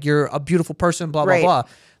time. Like you're a beautiful person, blah, blah, Right. blah.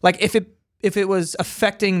 Like if it was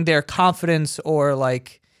affecting their confidence or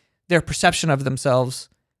like their perception of themselves,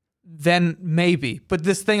 then maybe. But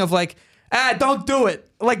this thing of like, don't do it.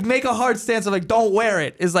 Like make a hard stance of like, don't wear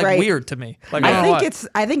it is like Right. weird to me. Like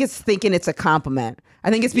I think it's thinking it's a compliment. I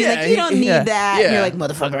think it's being Yeah, like, you don't need yeah. that. And Yeah. you're like,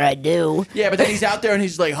 motherfucker, I do. Yeah, but then he's out there and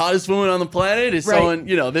he's like, hottest woman on the planet is Right.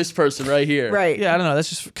 someone, this person right here. Right. Yeah, I don't know. That's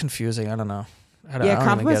just confusing. I don't know. I don't Yeah, really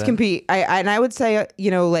compliments get can it. be. I would say,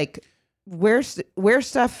 like wear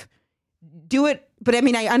stuff, do it. But I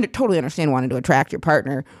mean, I totally understand wanting to attract your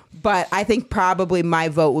partner. But I think probably my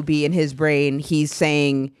vote would be in his brain. He's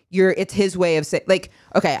saying it's his way of saying, like,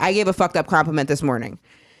 okay, I gave a fucked up compliment this morning.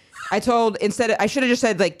 I should have just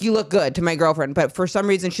said like, you look good to my girlfriend. But for some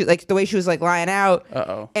reason, she like the way she was like lying out.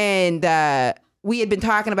 And we had been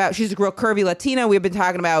talking about, she's a real curvy Latina. We had been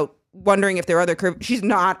talking about wondering if there are other curvy. She's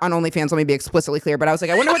not on OnlyFans. Let me be explicitly clear. But I was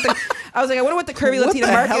like, I wonder what the curvy What Latina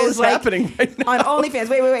the market hell is is like happening right now? on OnlyFans.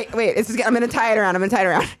 Wait. I'm gonna tie it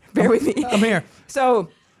around. Bear with me. I'm here. So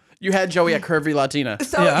You had Joey at Curvy Latina.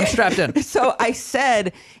 Yeah, I'm strapped in. So I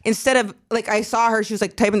said, instead of like, I saw her, she was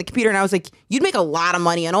like typing the computer, and I was like, you'd make a lot of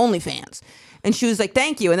money on OnlyFans. And she was like,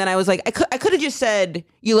 thank you. And then I was like, I could have just said,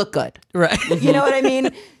 you look good. Right. You know what I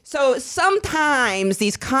mean? So sometimes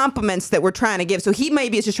these compliments that we're trying to give, so he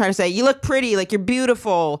maybe is just trying to say, you look pretty, like you're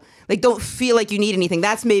beautiful, like don't feel like you need anything.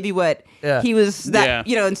 That's maybe what he was,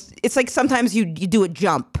 it's like sometimes you do a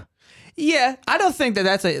jump. Yeah, I don't think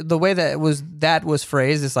that's the way that was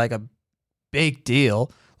phrased is like a big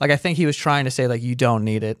deal. Like I think he was trying to say like you don't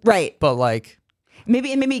need it. Right. But like maybe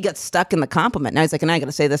he got stuck in the compliment. Now he's like, and I got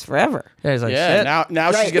to say this forever. Yeah, he's like, shit.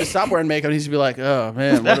 Now she's gonna stop wearing makeup. And he's gonna be like, oh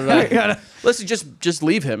man, what did I? Listen, just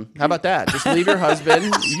leave him. How about that? Just leave your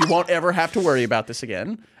husband. You won't ever have to worry about this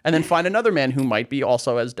again. And then find another man who might be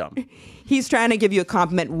also as dumb. He's trying to give you a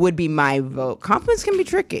compliment. Would be my vote. Compliments can be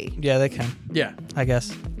tricky. Yeah, they can. Yeah, I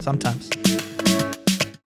guess sometimes.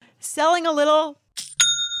 Selling a little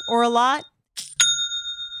or a lot?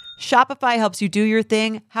 Shopify helps you do your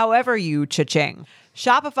thing however you cha-ching.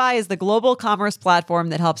 Shopify is the global commerce platform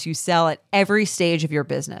that helps you sell at every stage of your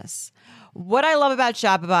business. What I love about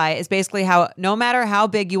Shopify is basically how no matter how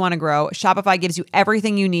big you want to grow, Shopify gives you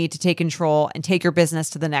everything you need to take control and take your business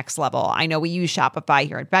to the next level. I know we use Shopify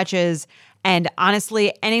here at Betches, and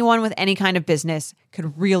honestly, anyone with any kind of business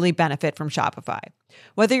could really benefit from Shopify.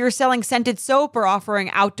 Whether you're selling scented soap or offering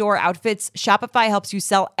outdoor outfits, Shopify helps you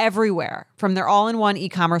sell everywhere, from their all-in-one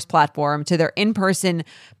e-commerce platform to their in-person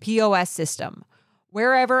POS system.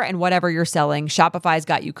 Wherever and whatever you're selling, Shopify's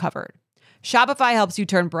got you covered. Shopify helps you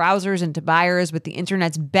turn browsers into buyers with the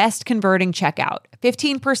internet's best converting checkout,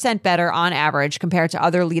 15% better on average compared to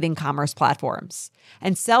other leading commerce platforms.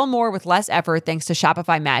 And sell more with less effort thanks to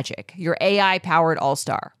Shopify Magic, your AI-powered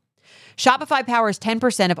all-star. Shopify powers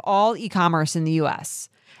 10% of all e-commerce in the U.S.,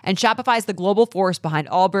 and Shopify is the global force behind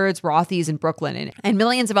Allbirds, Rothy's, and Brooklyn, and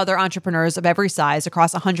millions of other entrepreneurs of every size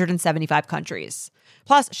across 175 countries.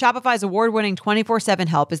 Plus, Shopify's award-winning 24/7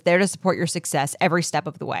 help is there to support your success every step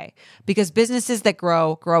of the way, because businesses that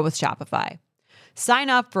grow with Shopify. Sign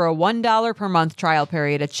up for a $1 per month trial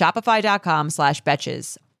period at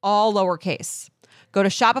shopify.com/betches, all lowercase. Go to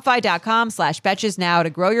shopify.com/betches now to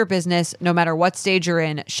grow your business no matter what stage you're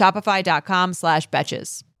in.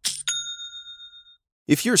 Shopify.com/betches.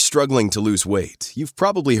 If you're struggling to lose weight, you've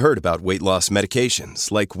probably heard about weight loss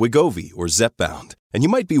medications like Wegovy or Zepbound, and you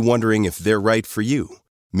might be wondering if they're right for you.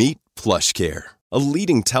 Meet PlushCare, a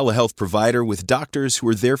leading telehealth provider with doctors who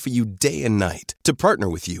are there for you day and night to partner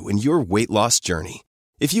with you in your weight loss journey.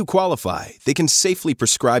 If you qualify, they can safely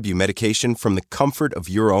prescribe you medication from the comfort of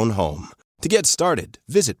your own home. To get started,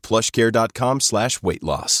 visit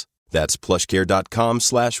plushcare.com/weightloss. That's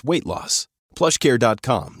plushcare.com/weightloss.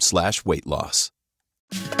 plushcare.com/weightloss.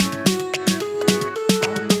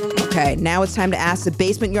 Okay, now it's time to ask the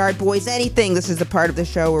Basement Yard Boys anything. This is the part of the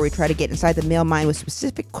show where we try to get inside the male mind with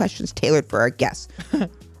specific questions tailored for our guests.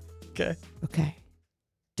 Okay.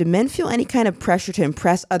 Do men feel any kind of pressure to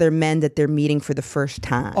impress other men that they're meeting for the first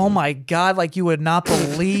time? Oh my God, like you would not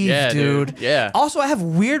believe, Yeah, dude. Yeah. Also, I have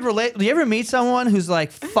weird Do you ever meet someone who's like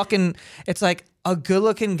fucking, it's like a good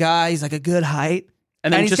looking guy, he's like a good height,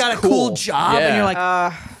 And then he's just got a cool. cool job, Yeah. and you're like,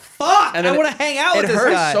 fuck, And I then want to hang out with it this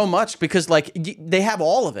hurts guy. so much because like they have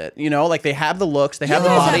all of it, you know, like they have the looks, they You have the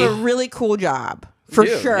guys body. have a really cool job, for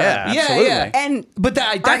do, sure. yeah. Yeah, Absolutely. yeah. And But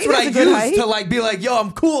Aren't that's you what I guys a good use height? to like be like, yo,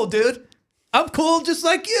 I'm cool, dude. I'm cool just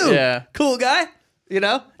like you. Yeah. Cool guy. You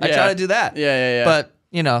know? I Yeah. try to do that. Yeah. But,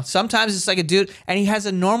 you know, sometimes it's like a dude and he has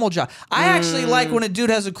a normal job. I actually like when a dude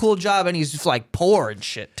has a cool job and he's just like poor and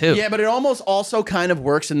shit too. Yeah, but it almost also kind of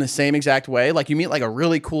works in the same exact way. Like you meet like a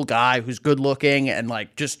really cool guy who's good looking and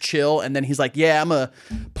like just chill, and then he's like, "Yeah, I'm a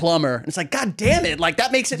plumber." And it's like, God damn it! Like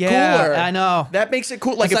that makes it cooler. I know. That makes it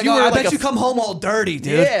cool. Like It's if you oh, were I like bet you come home all dirty,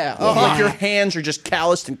 dude. yeah, oh, like your hands are just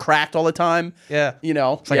calloused and cracked all the time. Yeah. you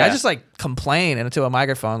know. It's like I just like complain into a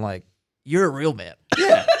microphone like, you're a real man.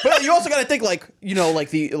 yeah, but you also got to think like you know like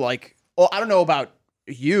the like. Well, I don't know about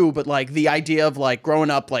you, but like the idea of like growing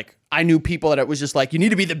up, like I knew people that it was just like you need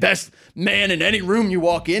to be the best man in any room you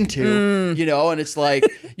walk into, you know, and it's like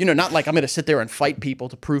you know not like I'm gonna sit there and fight people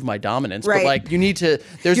to prove my dominance, Right. but like you need to.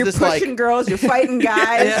 There's you're this pushing like. girls, you're fighting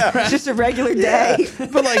guys. It's just a regular day.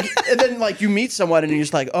 But like, and then like you meet someone and you're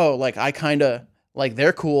just like, oh, like I kind of like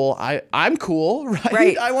they're cool. I'm cool, right?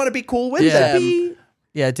 Right. I want to be cool with Yeah. them.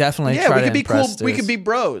 Yeah, definitely. Yeah, try we to could be cool. impress We dudes. could be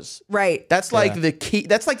bros. Right. That's like the key.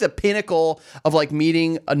 That's like the pinnacle of like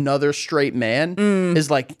meeting another straight man.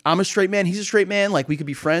 Is like I'm a straight man, he's a straight man. Like we could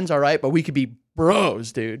be friends, all right, but we could be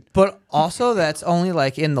bros, dude. But also, that's only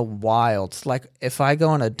like in the wilds. Like if I go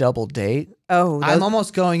on a double date, I'm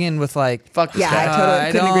almost going in with like, Fuck this Yeah, guy. I totally I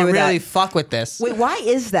couldn't don't agree with really that. fuck with this. Wait, why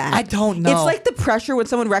is that? I don't know. It's like the pressure when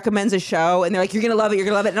someone recommends a show and they're like, "You're gonna love it, you're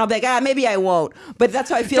gonna love it," and I'll be like, maybe I won't. But that's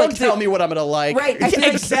how I feel. Don't tell me what I'm gonna like. Right? I feel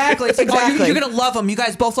like- Exactly. It's like, exactly. you're gonna love them. You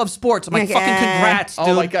guys both love sports. I'm like, Like, fucking congrats, dude.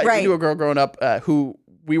 Oh my god! Right. You knew a girl growing up who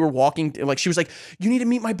we were walking. Like she was like, "You need to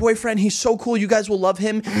meet my boyfriend. He's so cool. You guys will love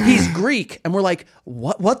him. He's Greek." And we're like,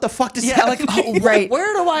 "What? What the fuck does Yeah, that like, mean?" Right.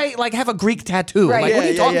 Where do I like have a Greek tattoo? Right. Like, what are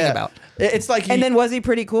you Yeah, talking yeah. about? It's like, And then was he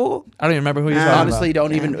pretty cool? I don't even remember who you're talking honestly, about.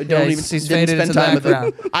 don't even Yeah, didn't he's faded spend into the time with him.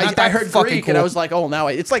 background. Not I that heard fucking Greek and I cool. was like, "Oh, now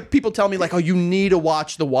it's like people tell me like, oh, you need to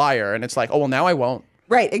watch The Wire," and it's like, "Oh, well, now I won't."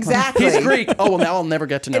 Right, exactly. He's Greek. Oh, well, now I'll never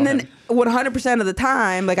get to know And him. then 100% of the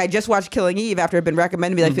time, like I just watched Killing Eve after it'd been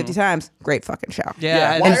recommended to me like 50 times. Great fucking show.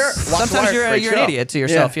 Yeah, and Wire- sometimes watch Wire, great you're an show. idiot to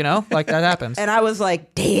yourself, Yeah. you know? Like that happens. And I was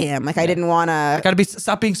like, damn, like I didn't want to. Gotta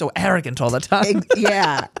stop being so arrogant all the time.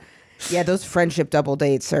 Yeah. Yeah, those friendship double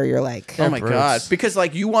dates are, you're like, Oh my brutes. god! Because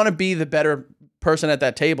like you want to be the better person at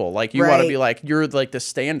that table. Like you want to Right. be like you're like the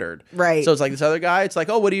standard. Right. So it's like this other guy. It's like,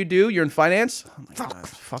 oh, what do you do? You're in finance. I'm like, "God,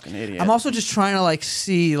 fucking idiot. I'm also just trying to like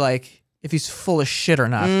see like if he's full of shit or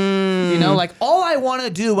not. You know, like all I want to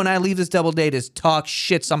do when I leave this double date is talk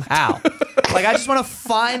shit somehow. Like I just want to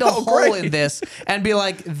find a hole great. in this and be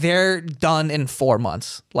like, they're done in 4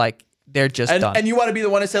 months. Like they're just done. And you want to be the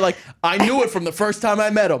one to say like, I knew it from the first time I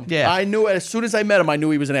met him. Yeah. I knew it as soon as I met him. I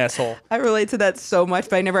knew he was an asshole. I relate to that so much,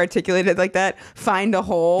 but I never articulated it like that. Find a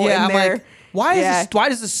hole yeah, in I'm there. like, why is Yeah. this? Why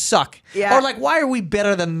does this suck? Yeah. Or like, why are we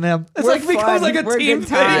better than them? It's We're like becomes fun. like a We're a team good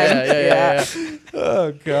thing. time. Yeah.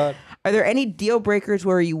 Oh god. Are there any deal breakers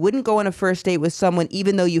where you wouldn't go on a first date with someone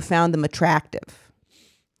even though you found them attractive?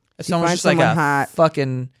 If someone's find just like a someone hot.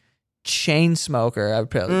 fucking chain smoker, I would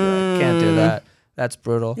probably be like, can't do that. That's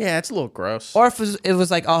brutal. Yeah, it's a little gross. Or if it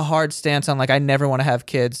was like a hard stance on like I never want to have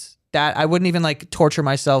kids, that I wouldn't even like torture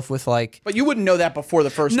myself with like. But you wouldn't know that before the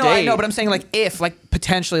first No, date. I know, but I'm saying like if like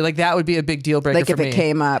potentially like that would be a big deal breaker Like for if me. it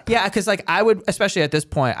came up. Yeah, because like I would, especially at this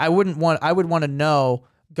point, I would want to know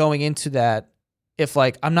going into that if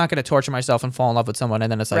like I'm not going to torture myself and fall in love with someone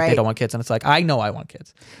and then it's like they Right. don't want kids and it's like I know I want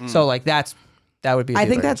kids. So like that would be. A I deal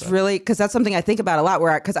think breaker, that's so. really, because that's something I think about a lot,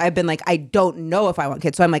 where because I've been like, I don't know if I want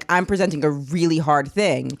kids. So I'm like, I'm presenting a really hard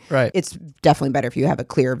thing. Right. It's definitely better if you have a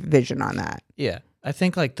clear vision on that. Yeah, I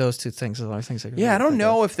think like those two things are the only things. Yeah, I don't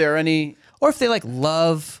know if there are any. Or if they like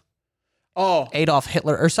love Oh, Adolf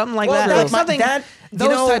Hitler or something like Well, that. that- Like, something that- you those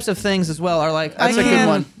know- types of things as well are like That's I a good can-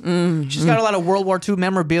 one. She's got a lot of World War II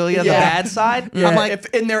memorabilia. The Yeah. bad side. yeah. I'm like, if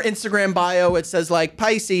in their Instagram bio it says like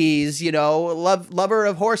Pisces, lover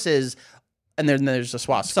of horses, and then there's a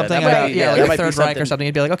swastika. something That might about be- yeah, that like might a be Third Reich or something.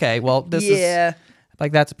 You'd be like, okay, well, this Yeah. is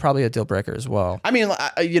like that's probably a deal breaker as well. I mean,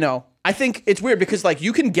 I think it's weird because like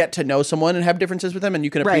you can get to know someone and have differences with them and you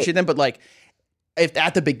can appreciate them, but like if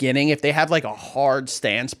at the beginning, if they have like a hard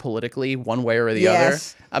stance politically one way or the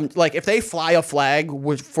Yes. other, I'm like, if they fly a flag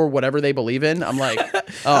for whatever they believe in, I'm like,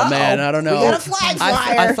 oh man, I don't know. We got a flag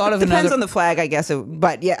flyer. I thought of Depends another- on the flag, I guess.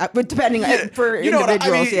 But yeah, but depending for You know what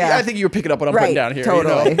individuals, I mean? yeah. I think you're picking up what I'm putting right, down here.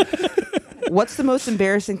 totally. You know? What's the most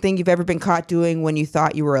embarrassing thing you've ever been caught doing when you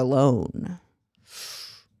thought you were alone?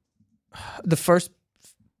 The first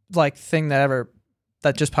like thing that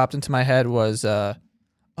just popped into my head was, have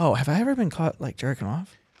I ever been caught like jerking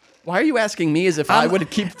off? Why are you asking me as if I would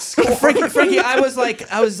keep score? Frankie, I was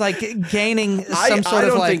like gaining some sort I of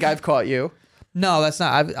don't like. think I've caught you. No, that's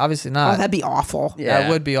not. Obviously Oh, not. that'd be awful. Yeah. That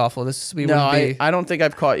would be awful. We No, wouldn't be. I don't think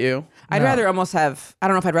I've caught you. I'd rather almost have. I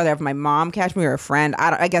don't know if I'd rather have my mom catch me or a friend.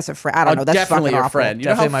 I guess a friend. I don't know. That's definitely fucking your awful. friend. You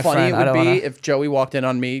know how Definitely my funny friend. it I would don't be wanna- if Joey walked in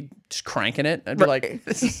on me just cranking it? I'd be like,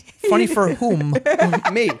 this is Funny for whom?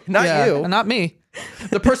 me, not Yeah, you. not me.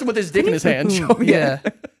 The person with his dick in his hand. Joey. Yeah.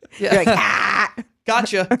 You're like, ah.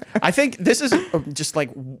 Gotcha. I think this is just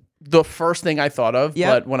like the first thing I thought of. Yep.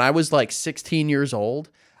 But when I was like 16 years old,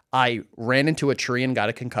 I ran into a tree and got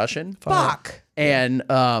a concussion. Fuck. And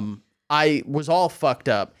I was all fucked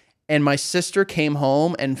up. And my sister came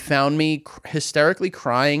home and found me hysterically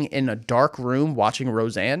crying in a dark room watching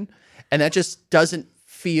Roseanne. And that just doesn't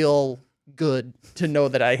feel good to know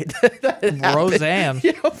that that it happened. Roseanne.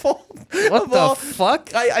 Yeah, What the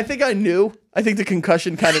fuck? I think I knew. I think the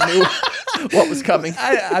concussion kind of knew what was coming.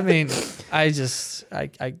 I mean, I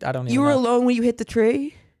don't even You were know. alone when you hit the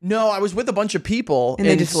tree, No, I was with a bunch of people and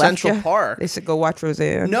they in just Central left you? Park. They said, "Go watch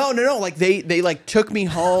Roseanne." No. Like they like took me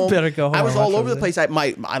home. Better go home I was and all watch over the place.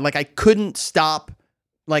 I couldn't stop.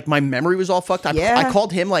 Like my memory was all fucked up. Yeah. I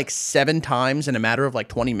called him like 7 times in a matter of like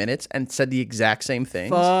 20 minutes and said the exact same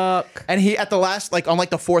things. Fuck. And he at the last like on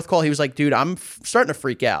like the 4th call he was like, "Dude, I'm starting to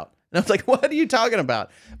freak out." And I was like, what are you talking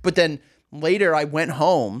about? But then later I went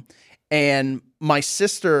home and my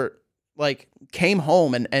sister like came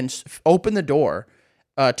home and opened the door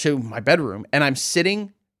to my bedroom, and I'm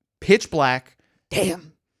sitting pitch black.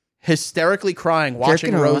 Damn. Hysterically crying,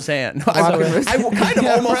 watching Jerking off. Roseanne. I kind of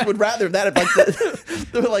almost would rather that.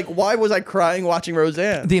 Like, like, why was I crying watching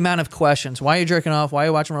Roseanne? The amount of questions. Why are you jerking off? Why are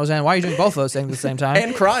you watching Roseanne? Why are you doing both of those things at the same time?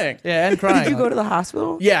 And crying. Yeah, and crying. Did you go to the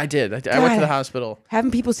hospital? Yeah, I did. I went to the hospital.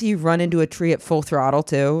 Having people see you run into a tree at full throttle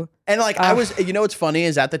too. And like I was, you know what's funny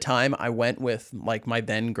is at the time I went with like my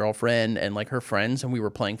then girlfriend and like her friends, and we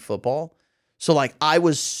were playing football. So like I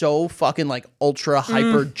was so fucking like ultra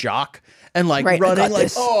hyper jock and like running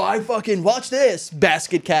like, oh, I fucking watch this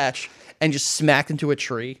basket catch and just smacked into a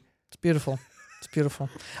tree. It's beautiful. It's beautiful.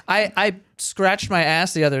 I scratched my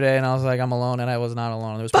ass the other day and I was like, I'm alone, and I was not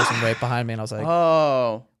alone. There was a person right behind me, and I was like,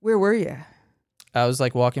 Oh, Where were you? I was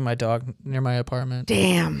like walking my dog near my apartment.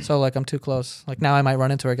 Damn. So like I'm too close. Like now I might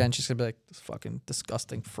run into her again. She's gonna be like, this fucking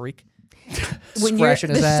disgusting freak. Scratching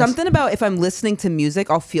his there's ass. something about if I'm listening to music,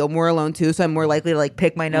 I'll feel more alone too. So I'm more likely to like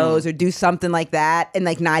pick my nose or do something like that, and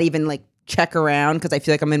like not even like check around because I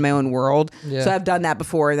feel like I'm in my own world. Yeah. So I've done that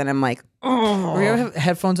before. And then I'm like, oh, Or you ever have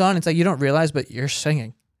headphones on? It's like you don't realize, but you're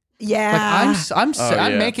singing. yeah. Like I'm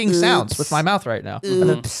yeah. making sounds with my mouth right now.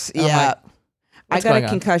 Oops. I'm Yeah. like, I what's got a going on?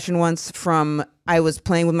 concussion once from I was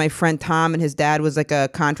playing with my friend Tom, and his dad was like a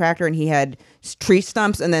contractor, and he had tree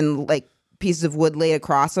stumps and then like pieces of wood laid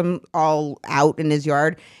across him all out in his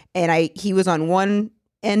yard. And he was on one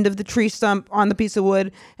end of the tree stump on the piece of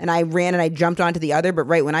wood, and I ran and I jumped onto the other, but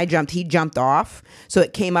right when I jumped, he jumped off. So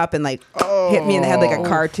it came up and like hit me in the head like a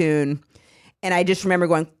cartoon. And I just remember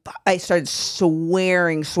going, I started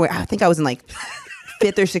swearing. I think I was in like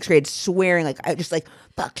 5th or 6th grade, swearing like I just like,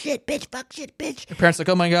 fuck shit, bitch. Your parents like,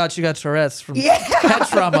 oh my God, she got Tourette's from Yeah. head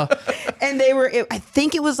trauma. And I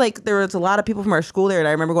think it was like there was a lot of people from our school there, and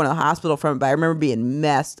I remember going to the hospital from it, but I remember being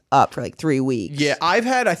messed up for like 3 weeks. yeah. I've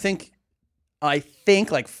had I think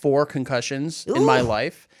like 4 concussions in my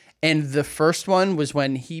life. And the first one was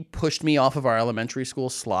when he pushed me off of our elementary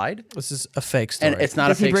school slide. This is a fake story. And it's not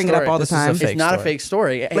Does a he fake bring story. it up all the This is a time? fake It's not a story. fake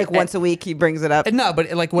story. Like once a week, he brings it up. No,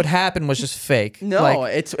 but like what happened was just fake. No,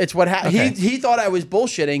 Like, it's what happened. Okay. He thought I was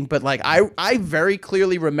bullshitting, but like I very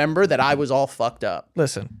clearly remember that I was all fucked up.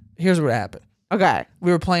 listen, here's what happened. Okay.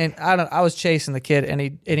 We were playing. I was chasing the kid, and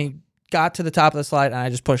he got to the top of the slide, and I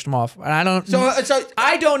just pushed him off. And I don't. So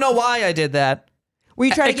I don't know why I did that. Were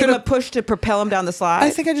you trying I to give him a could've- push to propel him down the slide? I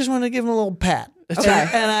think I just wanted to give him a little pat. Okay.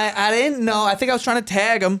 And I didn't know. I think I was trying to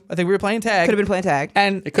tag him. I think we were playing tag. Could have been playing tag.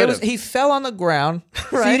 And It could've. he fell on the ground.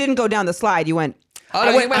 Right. So you didn't go down the slide. You went. Oh,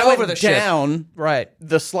 no, he went over the shit. down Right.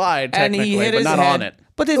 the slide And technically, he hit but his not head. on it.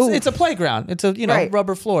 But it's a playground. It's a Right.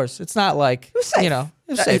 rubber floors. It's not like was safe. It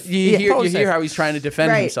was safe. You hear totally safe. how he's trying to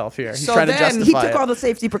defend Right. himself here. He's So trying to then He justify took it. all the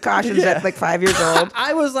safety precautions at like 5 years old.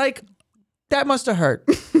 I was like, that must have hurt.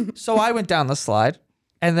 So I went down the slide,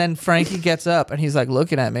 and then Frankie gets up and he's like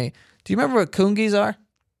looking at me. Do you remember what kungies are?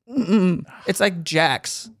 It's like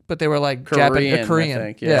jacks, but they were like Korean, Korean. I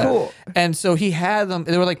think, yeah. Cool. And so he had them.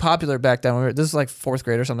 They were like popular back then. This is like 4th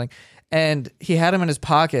grade or something. And he had them in his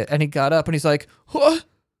pocket, and he got up and he's like, what?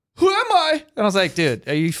 Who am I? And I was like, dude,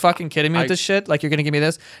 are you fucking kidding me with this shit? Like, you're going to give me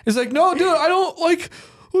this? He's like, no, dude, I don't like,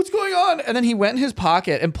 what's going on? And then he went in his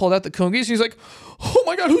pocket and pulled out the kungies. He's like, oh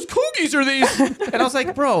my God, whose kungies are these? And I was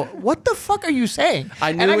like, bro, what the fuck are you saying?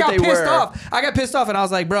 I knew and I what got they pissed were. off. I got pissed off, and I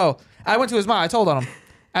was like, bro, I went to his mom. I told on him.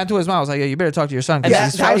 And to his mom, I was like, yeah, you better talk to your son. 'cause Yeah,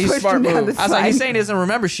 he's that was he's a smart down move. the I was like, he's slide. saying he doesn't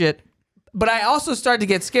remember shit. But I also started to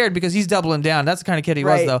get scared because he's doubling down. That's the kind of kid he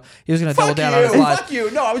was, Right. though. He was going to double Fuck down on his you. lies. Fuck you.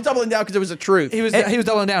 No, I was doubling down because it was the truth. He was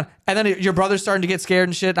doubling down. And then your brother's starting to get scared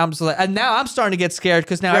and shit. I'm just like, and now I'm starting to get scared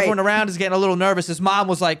because now Right. everyone around is getting a little nervous. His mom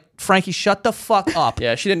was like, Frankie, shut the fuck up.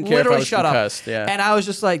 Yeah, she didn't care if I Literally was shut concussed, up. yeah. And I was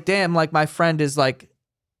just like, damn, like my friend is like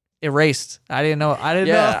erased. I didn't know.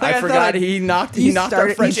 Yeah, Like, I thought forgot he knocked our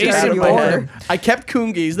started- friendship he out started of my your head. order. I kept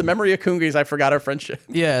kungies, the memory of kungies. I forgot our friendship.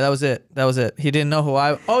 Yeah, that was it. He didn't know who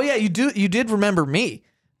I. Oh yeah, you did remember me,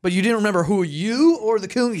 but you didn't remember who you or the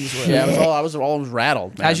Kungies were. Yeah, I was all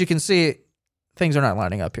rattled. Man. As you can see, things are not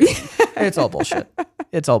lining up here. It's all bullshit.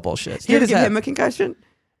 It's all bullshit. Did you Hit his give head. him a concussion?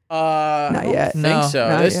 I don't yet. think No, so.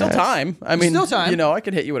 not There's still yet. time. I mean, Still time. You know, I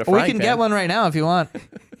could hit you with a We frying can pan. get one right now if you want.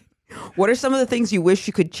 What are some of the things you wish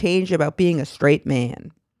you could change about being a straight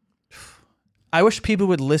man? I wish people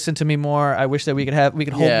would listen to me more. I wish that we could hold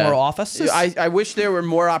Yeah. more offices. I wish there were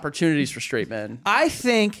more opportunities for straight men. I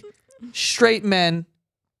think straight men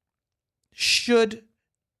should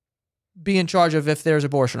be in charge of if there's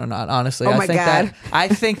abortion or not. Honestly, Oh I my think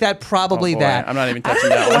God. that probably Oh, boy, that. I'm not even I touching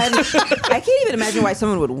don't know that one. I can't even imagine why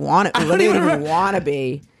someone would want it. They wouldn't even want to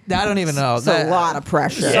be. I don't even know. It's a lot of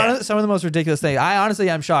pressure. Some of the most ridiculous things. I honestly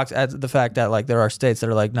am shocked at the fact that like there are states that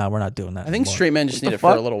are like, no, we're not doing that. I think anymore. straight men just need it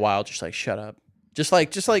for a little while. Just like shut up. Just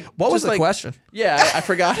like. What was just the question? Yeah, I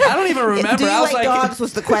forgot. I don't even remember. Do you I was like like, dogs?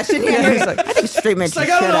 Was the question? Yeah, he's like, I think straight men it's should like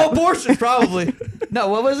I don't shut know up. abortion probably. No,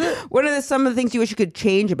 what was it? What are some of the things you wish you could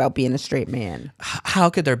change about being a straight man? How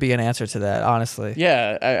could there be an answer to that? Honestly,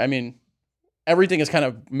 Yeah, I mean, everything is kind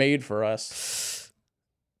of made for us.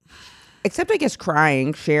 Except, I guess,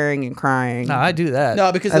 sharing and crying. no, I do that.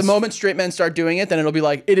 No, because the moment straight men start doing it, then it'll be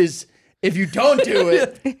like it is. If you don't do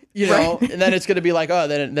it, you know, and then it's gonna be like, oh,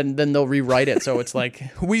 then they'll rewrite it. So it's like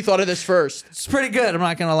we thought of this first. It's pretty good. I'm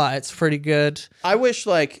not gonna lie. It's pretty good. I wish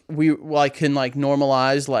like we like can like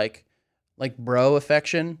normalize like bro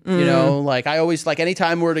affection. You know, like I always like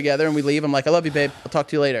anytime we're together and we leave, I'm like, I love you, babe. I'll talk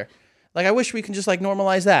to you later. Like I wish we can just like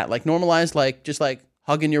normalize that. Like normalize like just like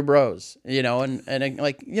hugging your bros. You know, and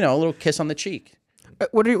like you know a little kiss on the cheek.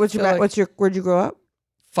 Where'd you grow up?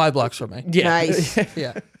 5 blocks from me. Yeah. Nice.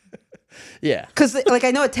 Yeah. Yeah. Because like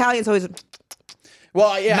I know Italians always.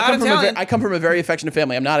 Well, yeah, Not Italian. I come from a very affectionate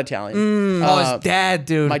family. I'm not Italian. Oh, his dad,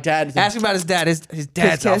 dude. my dad- Ask him about his dad. His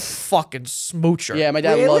dad's a kiss? fucking smoocher. Yeah, my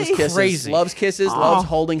dad Really? loves kisses. Crazy. Loves kisses, loves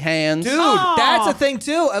holding hands. Dude, that's a thing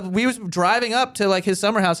too. We was driving up to like his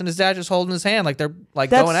summer house, and his dad just holding his hand, like they're like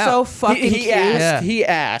That's going out. so fucking He cute. asked, Yeah. he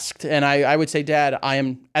asked, and I would say, Dad, I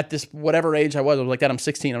am at this whatever age I was like, Dad, I'm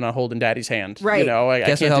 16, I'm not holding Daddy's hand. Right. You know, I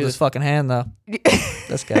Guess who can't held do his this. fucking hand though?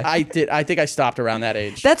 This guy. I think I stopped around that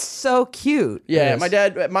age. That's so cute. Yeah,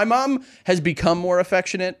 is. my mom has become more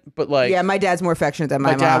affectionate, but like Yeah, my dad's more affectionate than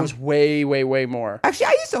my my dad mom. was way, way, way more. Actually,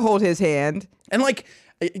 I used to hold his hand. And like,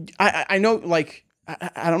 I know, like,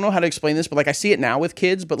 I don't know how to explain this, but like, I see it now with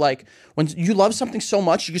kids. But like, when you love something so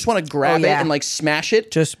much, you just want to grab it yeah. and like smash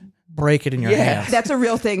it. Just break it in your Yeah. hands. That's a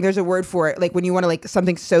real thing. There's a word for it. Like when you want to like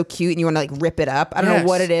something so cute and you want to like rip it up. I don't Yes. know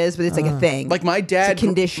what it is, but it's like a thing. Like my dad, It's a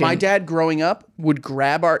condition. my dad growing up would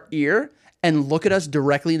grab our ear and look at us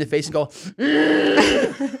directly in the face and go.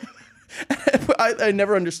 I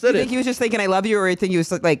never understood I it. think he was just thinking I love you, or I think he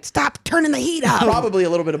was like stop turning the heat up. Probably a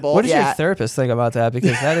little bit of both. What does Yeah. your therapist think about that?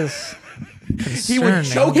 Because that is He would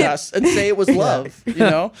concerning. choke us and say it was love. You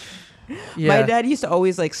know. Yeah. My dad used to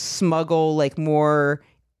always like smuggle like more.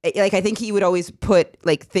 Like I think he would always put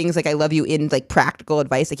like things like I love you in like practical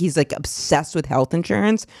advice. Like he's like obsessed with health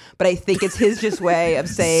insurance, but I think it's his just way of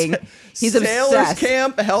saying he's Sailors obsessed.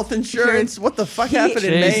 camp, health insurance. What the fuck happened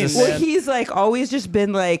in Maine? Jesus. Well, Man? he's like always just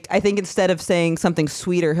been like, I think instead of saying something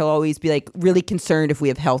sweeter, he'll always be like really concerned if we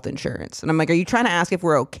have health insurance. And I'm like, are you trying to ask if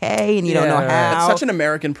we're okay? And you don't know Yeah, right. how. It's such an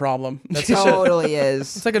American problem. It totally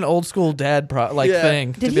is. It's like an old school dad Yeah.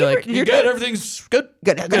 thing Did to he be ever- like, did you your good? dad- Everything's good.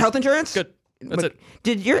 Good health insurance? Good. That's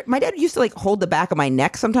it. My dad used to like hold the back of my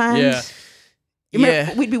neck sometimes. Yeah. You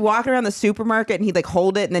remember, we'd be walking around the supermarket and he'd like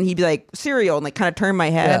hold it and then he'd be like cereal and like kind of turn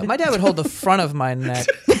my head. Yeah, my dad would hold the front of my neck,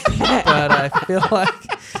 but I feel like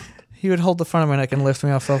he would hold the front of my neck and lift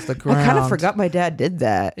me off the ground. I kind of forgot my dad did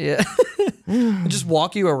that. Yeah. Just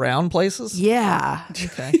walk you around places. Yeah.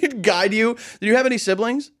 Okay. He'd guide you. Did you have any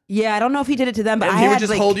siblings? Yeah, I don't know if he did it to them, but And I he had would just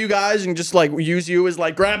like, hold you guys and just like use you as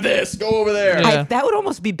like, grab this, go over there. Yeah. that would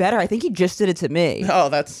almost be better. I think he just did it to me. Oh,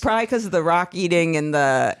 that's Probably because of the rock eating and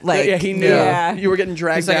the like. yeah. He knew Yeah. you were getting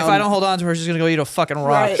dragged He's like, down. if I don't hold on to her, she's gonna go eat a fucking rock.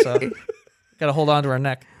 Right. So gotta hold on to her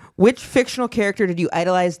neck. Which fictional character did you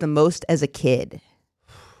idolize the most as a kid?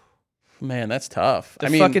 Man, that's tough. The I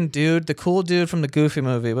mean, fucking dude, the cool dude from the Goofy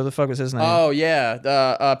movie. What the fuck was his name? oh yeah,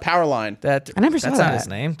 the Powerline. that I never saw That's not that. his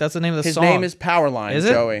name. That's the name of the His song. name is Powerline. Is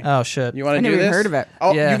it? Joey? Oh shit. You want I to do never this? even heard of it.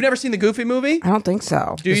 Oh, Yeah. you've never seen the Goofy movie? I don't think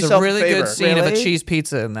so. Do There's yourself a really favor. good scene of a Really? cheese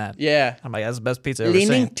pizza in that. Yeah. I'm like, that's the best pizza I've ever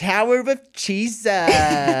Leaning seen. Tower of Cheese.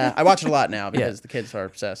 I watch it a lot now because the kids are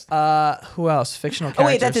obsessed. Who else? Fictional Oh characters.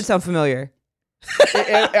 wait, that did sound familiar.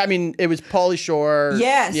 I mean, it was Pauly Shore.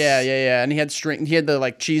 Yes. Yeah. And he had He had the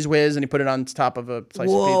like cheese whiz, and he put it on top of a slice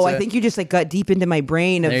of Whoa, pizza. I think you just like got deep into my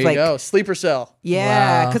brain of There you like go. Sleeper Cell.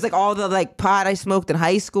 yeah, Wow. because like all the like pot I smoked in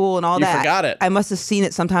high school and all You that. forgot it. I must have seen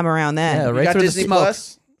it sometime around then. Yeah, You right got through Disney the smoke.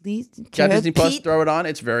 Plus. These Got Disney Plus. Pete, Throw it on.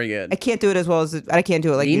 It's very good. I can't do it as well as I can't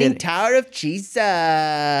do it like you Leaning did. Tower of Cheese.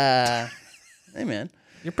 Hey man.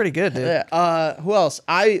 You're pretty good, dude. Yeah. Who else?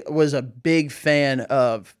 I was a big fan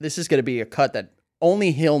of. This is going to be a cut that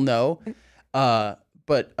only he'll know.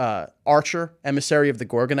 But Archer, emissary of the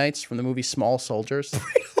Gorgonites from the movie Small Soldiers.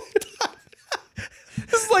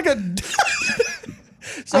 This is like a.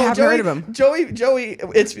 So I have Joey, heard of him. Joey.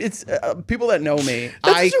 It's people that know me.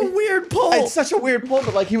 That's such a weird pull. It's such a weird pull,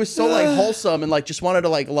 but like he was so like wholesome and like just wanted to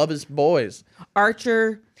like love his boys.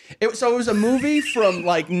 Archer. So it was a movie from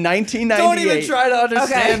like 1998. Don't even try to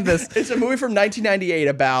understand Okay. this. It's a movie from 1998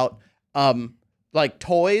 about like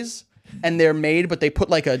toys. And they're made, but they put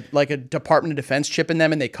like a Department of Defense chip in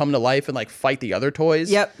them, and they come to life and like fight the other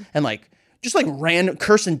toys. Yep. And like just like random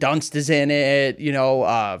Kirsten Dunst is in it,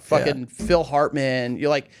 fucking Phil Hartman. You're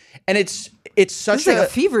like, and it's such like a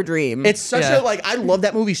fever dream. It's such a like I love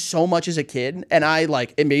that movie so much as a kid, and I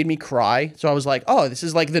like it made me cry. So I was like, oh, this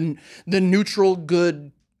is like the neutral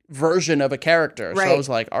good version of a character. Right. So I was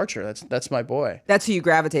like, Archer, that's my boy. That's who you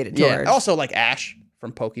gravitated towards. Yeah. Also like Ash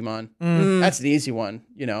from Pokemon. That's an easy one,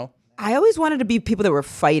 I always wanted to be people that were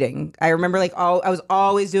fighting. I remember I was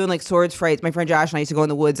always doing like swords fights. My friend Josh and I used to go in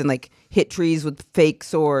the woods and like hit trees with fake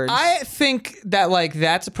swords. I think that like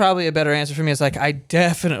that's probably a better answer for me. It's like I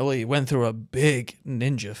definitely went through a big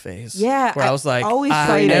ninja phase. Yeah, where I was like, always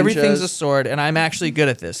fighting. everything's a sword, and I'm actually good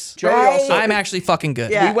at this. Joey Right. also, I'm actually fucking good.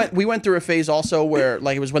 Yeah. we went through a phase also where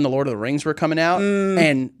like it was when the Lord of the Rings were coming out,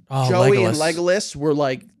 and Joey and Legolas were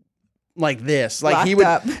like this. Like he would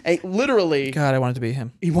literally God, I wanted to be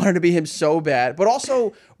him. he wanted to be him so bad. But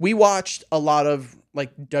also we watched a lot of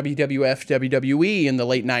like WWF, WWE in the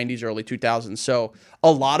late 90s, early 2000s. So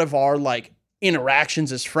a lot of our like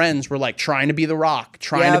interactions as friends were like trying to be The Rock,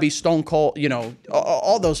 trying to be Stone Cold,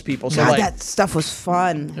 all those people. So God, like that stuff was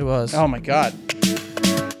fun. It was. oh my God.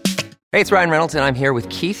 Hey, it's Ryan Reynolds, and I'm here with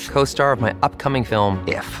Keith, co-star of my upcoming film,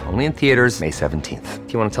 If, only in theaters May 17th.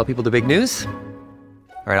 Do you want to tell people the big news?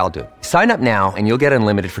 All right, I'll do it. Sign up now and you'll get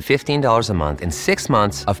unlimited for $15 a month and 6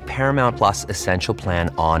 months of Paramount Plus Essential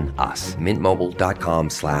Plan on us.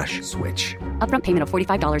 MintMobile.com/switch. Upfront payment of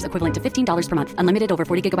 $45 equivalent to $15 per month. Unlimited over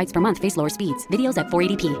 40 gigabytes per month. Face lower speeds. Videos at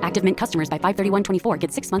 480p. Active Mint customers by 531.24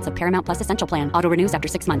 get 6 months of Paramount Plus Essential Plan. Auto renews after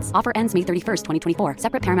 6 months. Offer ends May 31st, 2024.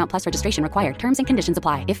 Separate Paramount Plus registration required. Terms and conditions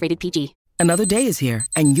apply if rated PG. Another day is here,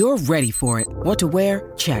 and you're ready for it. What to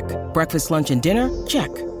wear? Check. Breakfast, lunch, and dinner?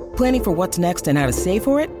 Check. Planning for what's next and how to save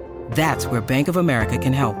for it? That's where Bank of America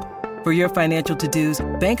can help. For your financial to-dos,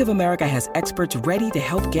 Bank of America has experts ready to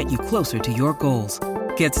help get you closer to your goals.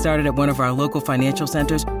 Get started at one of our local financial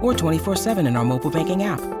centers or 24/7 in our mobile banking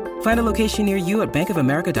app. Find a location near you at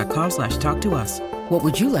bankofamerica.com/talktous. What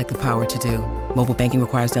would you like the power to do? Mobile banking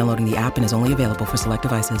requires downloading the app and is only available for select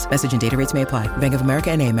devices. Message and data rates may apply. Bank of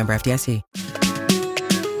America N.A., member FDIC.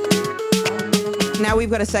 Now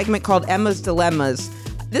we've got a segment called Emma's Dilemmas.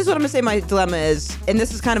 This is what I'm going to say my dilemma is, and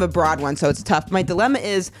this is kind of a broad one, so it's tough. My dilemma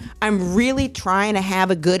is I'm really trying to have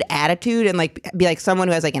a good attitude and like be like someone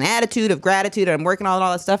who has like an attitude of gratitude, and I'm working on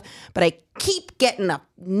all that stuff, but I keep getting a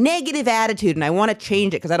negative attitude, and I want to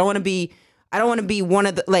change it because I don't want to be one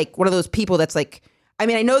of those people that's like, I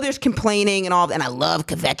mean, I know there's complaining and all, and I love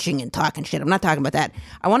kvetching and talking shit. I'm not talking about that.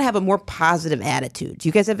 I want to have a more positive attitude. Do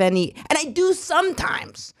you guys have any? And I do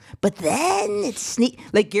sometimes, but then it's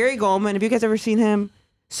like Gary Goldman. Have you guys ever seen him?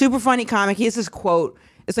 Super funny comic. He has this quote.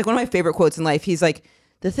 It's like one of my favorite quotes in life. He's like,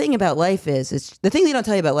 the thing about life is, the thing they don't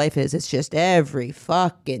tell you about life is, it's just every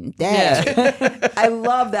fucking day. Yeah. I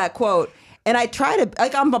love that quote. And I try to,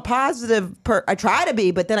 like, I'm a positive I try to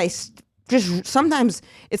be, but then I just, sometimes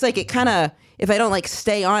it's like it kind of, if I don't like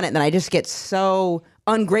stay on it, then I just get so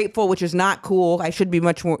ungrateful, which is not cool. I should be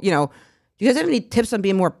much more, do you guys have any tips on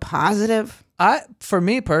being more positive? For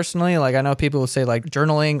me personally, like I know people will say like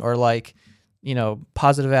journaling or like,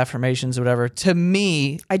 positive affirmations or whatever. To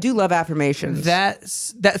me, I do love affirmations. That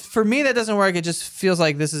for me, that doesn't work. It just feels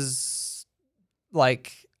like this is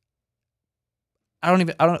like, I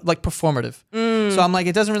don't like performative. So I'm like,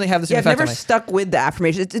 it doesn't really have the same effect on me. I've never stuck with the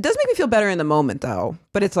affirmations. It does make me feel better in the moment though,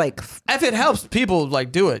 but it's like, if it helps people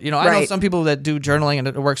like do it, I know some people that do journaling and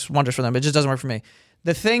it works wonders for them. It just doesn't work for me.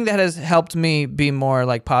 The thing that has helped me be more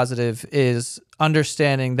like positive is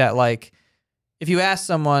understanding that like, if you ask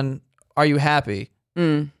someone, are you happy?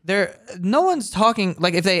 No one's talking,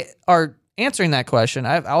 like if they are answering that question,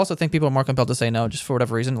 I also think people are more compelled to say no just for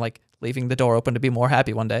whatever reason, like leaving the door open to be more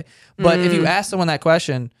happy one day. But if you ask someone that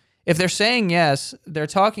question, if they're saying yes, they're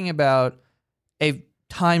talking about a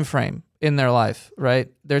time frame in their life, right?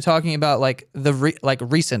 They're talking about like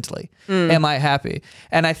recently, am I happy?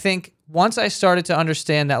 And I think once I started to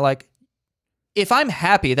understand that like, if I'm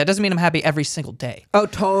happy, that doesn't mean I'm happy every single day. Oh,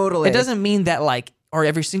 totally. It doesn't mean that like, or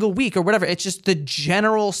every single week or whatever. It's just the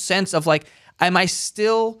general sense of like, am I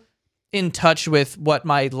still in touch with what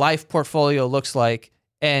my life portfolio looks like?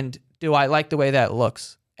 And do I like the way that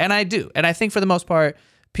looks? And I do. And I think for the most part,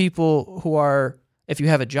 people who are, if you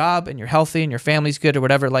have a job and you're healthy and your family's good or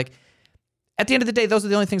whatever, like at the end of the day, those are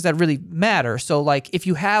the only things that really matter. So like, if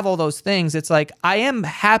you have all those things, it's like, I am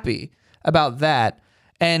happy about that.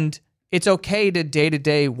 And it's okay to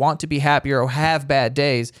day want to be happier or have bad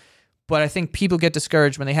days. But I think people get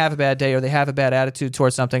discouraged when they have a bad day or they have a bad attitude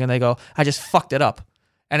towards something and they go, I just fucked it up.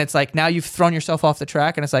 And it's like, now you've thrown yourself off the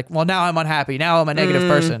track, and it's like, well, now I'm unhappy. Now I'm a negative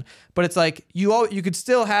person. But it's like, you could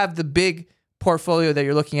still have the big portfolio that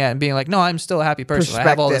you're looking at and being like, no, I'm still a happy person. I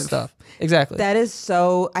have all this stuff. Exactly. That is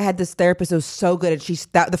so. I had this therapist who was so good,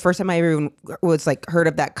 and the first time I ever was like heard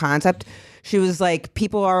of that concept, she was like,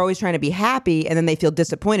 people are always trying to be happy, and then they feel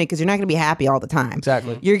disappointed because you're not going to be happy all the time.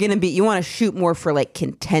 Exactly. You want to shoot more for like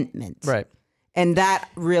contentment. Right. And that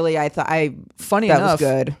really, funny that enough, was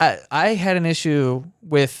good. I had an issue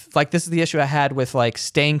with, like, this is the issue I had with like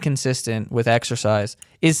staying consistent with exercise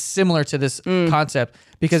is similar to this concept,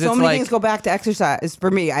 because so it's many like things go back to exercise for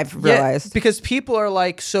me. I've realized because people are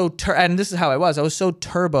like and this is how I was so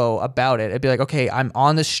turbo about it. It'd be like, okay, I'm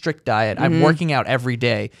on this strict diet. I'm working out every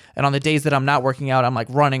day, and on the days that I'm not working out, I'm like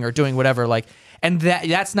running or doing whatever, like. And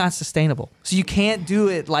that's not sustainable. So you can't do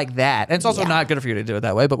it like that. And it's also not good for you to do it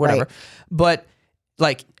that way, but whatever. Right. But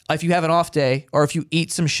like, if you have an off day, or if you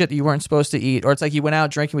eat some shit that you weren't supposed to eat, or it's like you went out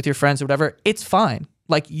drinking with your friends or whatever, it's fine.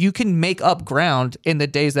 Like, you can make up ground in the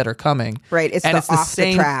days that are coming. Right. It's off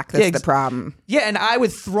the track. That's the problem. Yeah. And I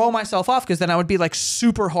would throw myself off, because then I would be like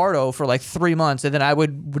super hardo for like 3 months, and then I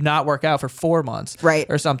would not work out for 4 months. Right.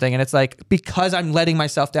 Or something. And it's like, because I'm letting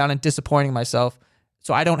myself down and disappointing myself,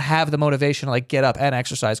 so I don't have the motivation to like get up and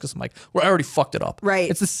exercise, because I'm like, well, I already fucked it up. Right.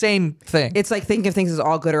 It's the same thing. It's like thinking of things as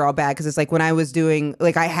all good or all bad, because it's like when I was doing,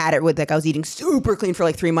 like, I had it with, like, I was eating super clean for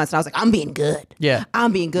like 3 months, and I was like, I'm being good. Yeah.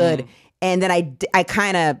 I'm being good. And then I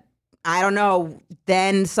kind of, I don't know,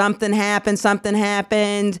 then something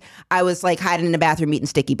happened. I was like hiding in the bathroom eating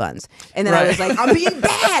sticky buns. And then I was like, I'm being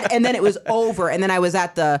bad. And then it was over. And then I was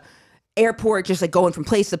at the airport, just like going from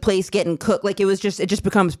place to place, getting cooked. Like, it just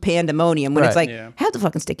becomes pandemonium when it's like, have the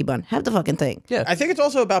fucking sticky bun, have the fucking thing. Yeah. I think it's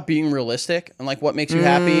also about being realistic and like what makes you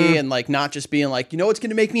happy, and like not just being like, what's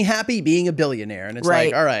going to make me happy? Being a billionaire. And it's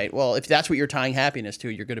like, all right, well, if that's what you're tying happiness to,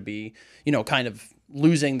 you're going to be, kind of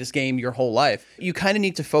losing this game your whole life. You kind of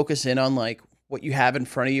need to focus in on like what you have in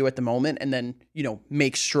front of you at the moment, and then,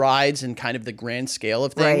 make strides in kind of the grand scale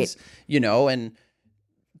of things, and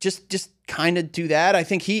just kind of do that. I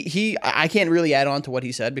think I can't really add on to what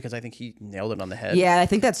he said, because I think he nailed it on the head. Yeah, I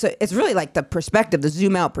think it's really like the perspective, the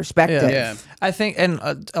zoom out perspective. Yeah. I think, and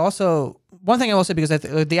also one thing I will say, because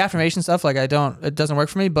the affirmation stuff, like, it doesn't work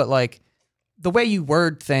for me, but like the way you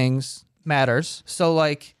word things matters. So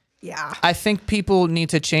like, yeah, I think people need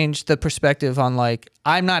to change the perspective on like,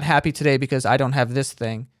 I'm not happy today because I don't have this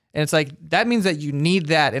thing. And it's like, that means that you need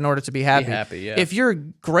that in order to be happy. Yeah. If you're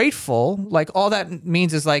grateful, like, all that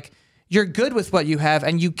means is like, you're good with what you have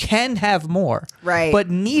and you can have more. Right.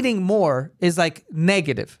 But needing more is like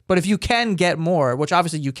negative. But if you can get more, which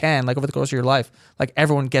obviously you can, like over the course of your life, like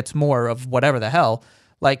everyone gets more of whatever the hell,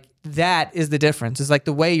 like that is the difference. Is like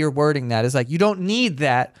the way you're wording that is like, you don't need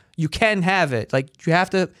that. You can have it. Like, you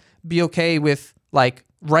have to be okay with like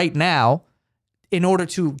right now in order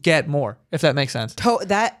to get more, if that makes sense.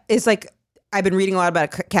 That is like, I've been reading a lot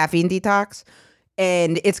about a caffeine detox.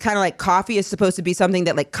 And it's kind of like coffee is supposed to be something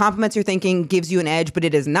that like complements your thinking, gives you an edge, but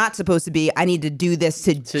it is not supposed to be, I need to do this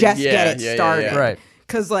to just get it started. Yeah. Right.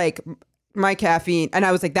 Because like my caffeine, and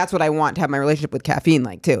I was like, that's what I want to have my relationship with caffeine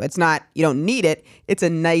like too. It's not, you don't need it. It's a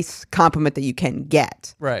nice compliment that you can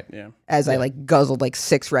get. Right. Yeah. As I like guzzled like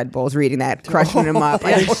 6 Red Bulls reading that, crushing them up.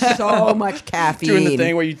 I had so much caffeine. Doing the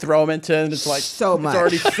thing where you throw them into, and it's like, so much. It's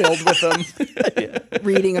already filled with them.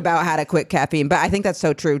 Reading about how to quit caffeine. But I think that's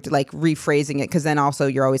so true, to like rephrasing it, because then also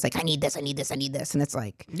you're always like, I need this. And it's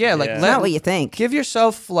like, Yeah, like it's not what you think. Give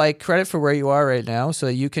yourself like credit for where you are right now, so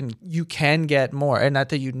that you can get more, and not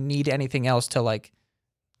that you need anything else to like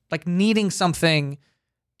needing something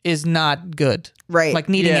is not good. Right. Like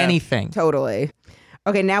needing anything. Totally.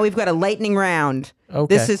 Okay, now we've got a lightning round.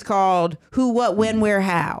 Okay. This is called Who, What, When, Where,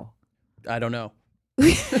 How. I don't know.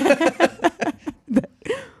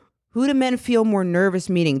 Who do men feel more nervous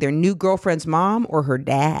meeting, their new girlfriend's mom or her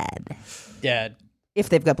dad? Dad. If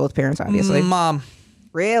they've got both parents, obviously. Mom.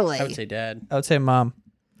 Really? I would say dad. I would say mom.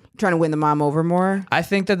 Trying to win the mom over more? I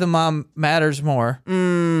think that the mom matters more.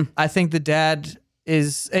 I think the dad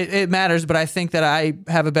it matters, but I think that I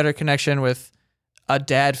have a better connection with a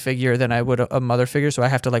dad figure than I would a mother figure, so I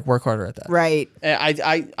have to like work harder at that. Right.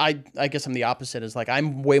 I guess I'm the opposite. Is like,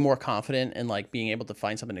 I'm way more confident in like being able to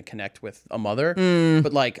find something to connect with a mother,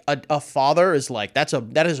 but like a father is like, that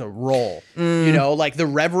is a role. Like the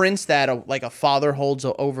reverence that a father holds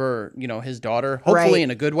over his daughter, hopefully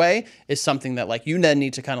in a good way, is something that like you then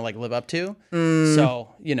need to kind of like live up to.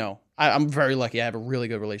 So I'm very lucky. I have a really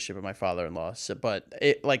good relationship with my father-in-law. So, but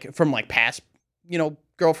it like from like past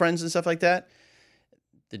girlfriends and stuff like that,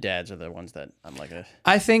 the dads are the ones that I'm like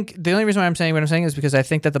I think the only reason why I'm saying what I'm saying is because I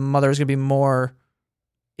think that the mother is going to be more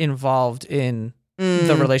involved in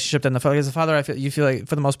the relationship than the father. Because the father, you feel like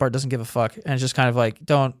for the most part doesn't give a fuck, and it's just kind of like,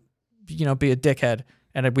 don't, be a dickhead,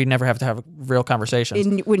 and we never have to have real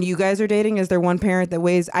conversations. When you guys are dating, is there one parent that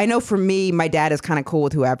weighs? I know for me, my dad is kind of cool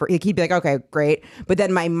with whoever. Like, he'd be like, okay, great. But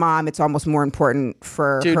then my mom, it's almost more important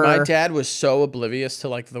for her. Dude, my dad was so oblivious to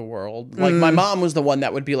like the world. Like my mom was the one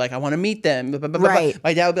that would be like, I want to meet them. Right.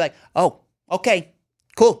 My dad would be like, oh, okay,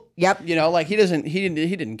 cool. Yep. Like he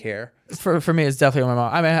didn't care. For me, it's definitely my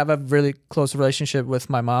mom. I mean, I have a really close relationship with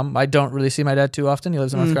my mom. I don't really see my dad too often. He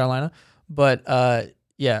lives in North Carolina. But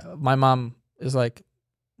yeah, my mom is like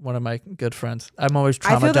one of my good friends. I'm always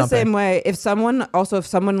trauma dumping. I feel the same way. If someone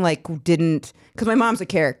like didn't, because my mom's a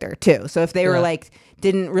character too. So if they were like,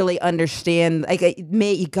 didn't really understand, like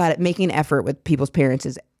you got it, making an effort with people's parents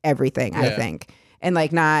is everything, I think. And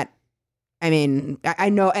like I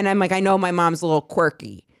know, and I'm like, I know my mom's a little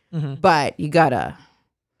quirky, but you gotta,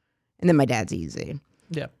 and then my dad's easy.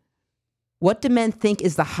 Yeah. What do men think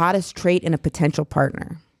is the hottest trait in a potential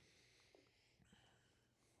partner?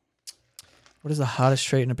 What is the hottest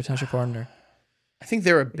trait in a potential partner? I think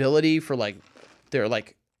their ability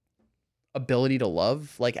ability to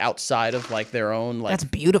love, like outside of like their own, like That's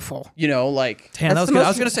beautiful. Like Damn, that was good. I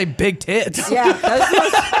was gonna say big tits. Yeah,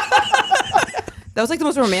 that was like the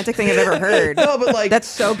most romantic thing I've ever heard. No, but like that's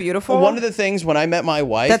so beautiful. One of the things when I met my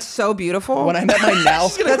wife, that's so beautiful. When I met my now,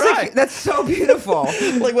 that's so beautiful.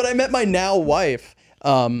 Like when I met my now wife,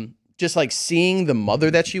 just like seeing the mother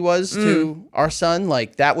that she was to our son,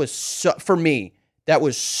 like that was for me, that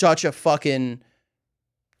was such a fucking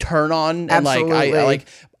turn on. And Absolutely. like I like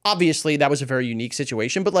obviously that was a very unique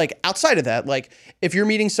situation, but like outside of that, like if you're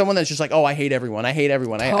meeting someone that's just like, oh, I hate everyone,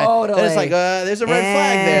 Totally. then it's like there's a red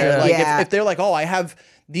flag there. Like yeah. if they're like, oh, I have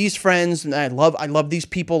these friends and I love these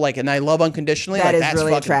people, like, and I love unconditionally, that like is that's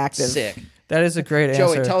really fucking attractive. sick. That is a great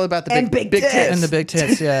answer. Joey, tell about the big tits. And the big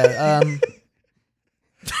tits, yeah.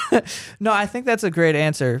 No, I think that's a great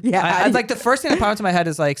answer. Yeah, I like the first thing that popped into my head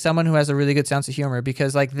is like someone who has a really good sense of humor,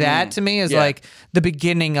 because like that to me is like the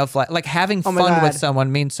beginning of like having fun with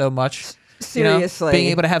someone means so much. Seriously, being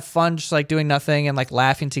able to have fun, just like doing nothing and like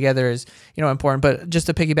laughing together is important. But just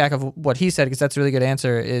to piggyback of what he said, because that's a really good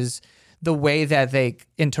answer, is the way that they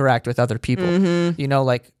interact with other people.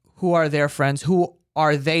 Like who are their friends, who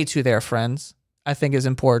are they to their friends, I think is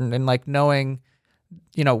important, and like knowing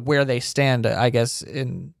where they stand, I guess,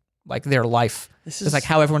 in like their life. This is like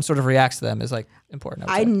how everyone sort of reacts to them is like important.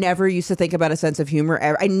 I never used to think about a sense of humor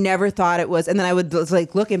ever. I never thought it was. And then I was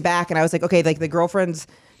like looking back and I was like, okay, like the girlfriends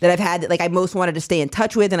that I've had that like I most wanted to stay in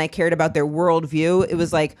touch with and I cared about their worldview. It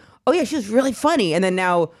was like, oh yeah, she was really funny. And then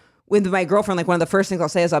now with my girlfriend, like one of the first things I'll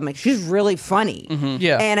say is I'm like, she's really funny.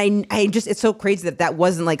 Yeah. And I just, it's so crazy that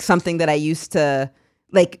wasn't like something that I used to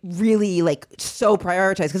like really like so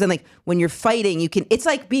prioritize, because then like when you're fighting it's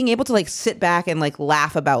like being able to like sit back and like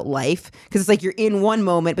laugh about life, because it's like you're in one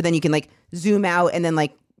moment but then you can like zoom out and then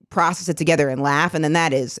like process it together and laugh, and then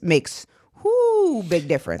makes big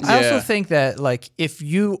difference. I also think that like if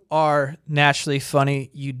you are naturally funny,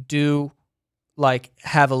 you do like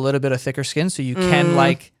have a little bit of thicker skin, so you can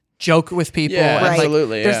like joke with people. Yeah, and, like,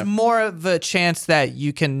 absolutely. There's more of a chance that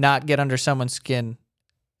you can not get under someone's skin.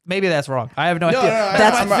 Maybe that's wrong. I have no idea.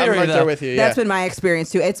 That's I'm right there with you. Yeah. That's been my experience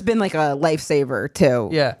too. It's been like a lifesaver too.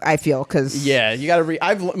 Yeah, I feel, because you got to read.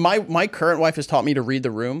 My current wife has taught me to read the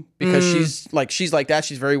room, because she's like that.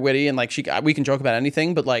 She's very witty and like we can joke about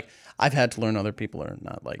anything, but like I've had to learn other people are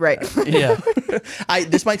not like that. Yeah.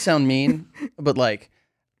 This might sound mean, but like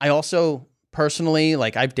I also personally,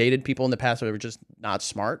 like I've dated people in the past that were just not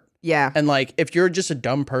smart. Yeah. And like if you're just a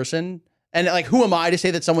dumb person. And like, who am I to say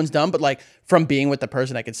that someone's dumb? But like, from being with the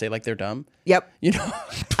person, I could say like they're dumb. Yep.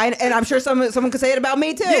 And I'm sure someone could say it about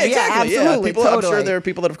me too. Yeah, exactly. Absolutely. Yeah. I'm sure there are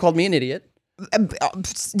people that have called me an idiot.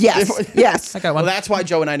 Yes. I got one. Well, that's why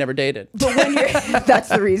Joe and I never dated. But when that's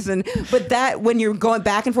the reason. But when you're going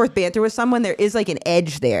back and forth banter with someone, there is like an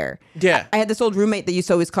edge there. Yeah. I had this old roommate that used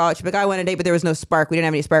to always call it. She'd be like, I went on a date, but there was no spark. We didn't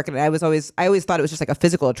have any spark. And I always thought it was just like a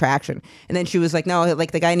physical attraction. And then she was like, no,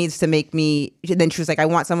 like the guy needs to make me. And then she was like, I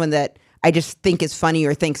want someone that I just think is funny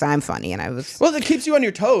or thinks I'm funny. And I was. Well, it keeps you on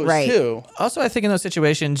your toes too. Also, I think in those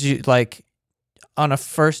situations, you like on a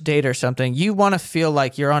first date or something, you want to feel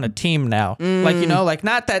like you're on a team now. Like, like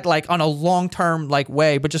not that like on a long-term like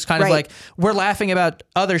way, but just kind of like we're laughing about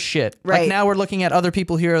other shit. Like now we're looking at other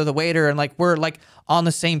people here, the waiter, and like we're like on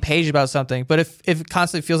the same page about something. But if it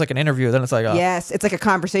constantly feels like an interview, then it's like, oh. Yes, it's like a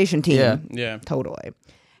conversation team. Yeah. Totally.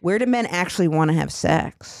 Where do men actually want to have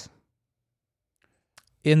sex?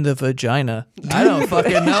 In the vagina. I don't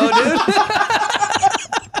fucking know, dude.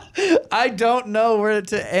 I don't know where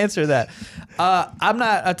to answer that. I'm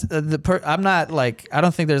not I'm not like, I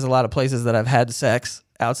don't think there's a lot of places that I've had sex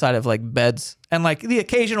outside of like beds and like the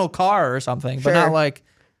occasional car or something, but not like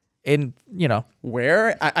in,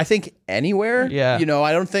 Where? I think anywhere. Yeah.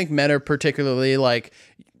 I don't think men are particularly like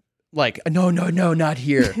no, not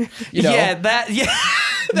here. Yeah, that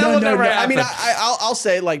No, will never I happen. mean, I'll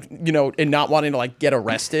say like, in not wanting to like get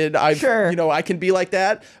arrested, I can be like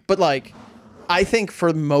that. But like, I think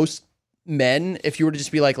for most men, if you were to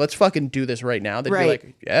just be like, let's fucking do this right now, they'd be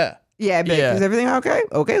like, yeah. Yeah, but is everything okay?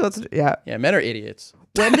 Okay, let's Yeah, men are idiots.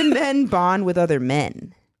 When do men bond with other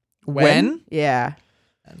men? When? Yeah.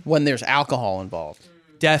 When there's alcohol involved.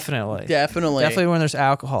 Definitely when there's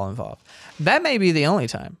alcohol involved. That may be the only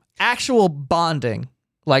time. Actual bonding,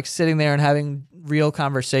 like sitting there and having real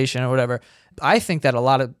conversation or whatever. I think that a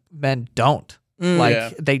lot of men don't.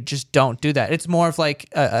 They just don't do that. It's more of like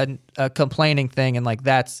a complaining thing, and like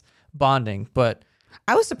that's bonding. But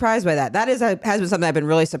I was surprised by that. That has been something I've been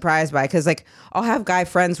really surprised by, because like I'll have guy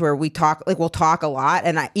friends where we'll talk a lot,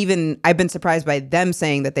 and I've been surprised by them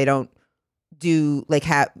saying that they don't do like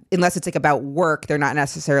unless it's like about work, they're not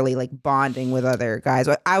necessarily like bonding with other guys.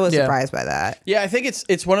 I was surprised by that. Yeah, I think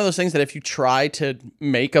it's one of those things that if you try to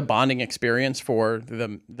make a bonding experience for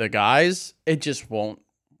the guys, it just won't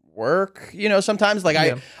work. Sometimes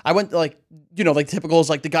like I went like like typical is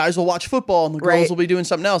like the guys will watch football and the girls will be doing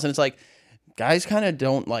something else, and it's like guys kind of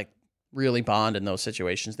don't like really bond in those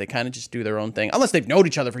situations. They kind of just do their own thing, unless they've known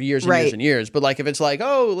each other for years and years and years. But like if it's like,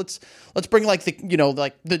 oh, let's bring like the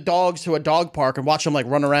like the dogs to a dog park and watch them like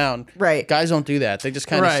run around. Right. Guys don't do that. They just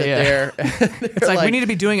kind of sit there. It's like we need to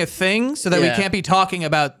be doing a thing so that we can't be talking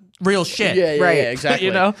about real shit. Yeah,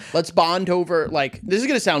 exactly. Let's bond over like, this is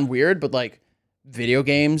gonna sound weird, but like video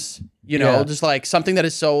games. Just like something that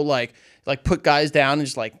is so like put guys down and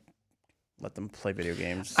just like let them play video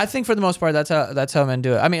games. I think for the most part, that's how men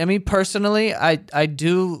do it. I mean, personally, I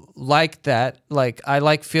do like that. Like, I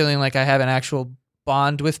like feeling like I have an actual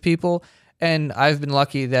bond with people, and I've been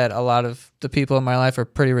lucky that a lot of the people in my life are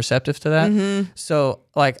pretty receptive to that. Mm-hmm. So,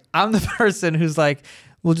 like, I'm the person who's like,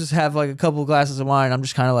 we'll just have like a couple glasses of wine. I'm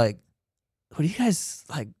just kind of like, what do you guys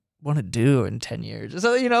like want to do in 10 years?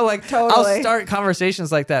 So, like, totally. I'll start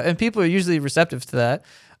conversations like that, and people are usually receptive to that.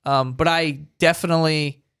 But I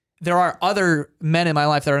definitely. There are other men in my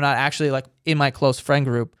life that are not actually like in my close friend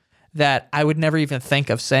group that I would never even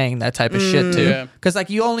think of saying that type of shit to. Because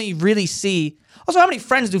like you only really see, also how many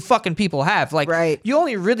friends do fucking people have? Like you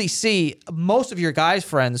only really see most of your guys'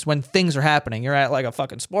 friends when things are happening. You're at like a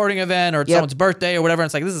fucking sporting event or someone's birthday or whatever. And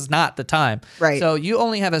it's like, this is not the time. Right. So you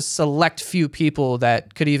only have a select few people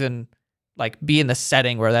that could even like be in the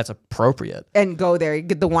setting where that's appropriate. And go there, you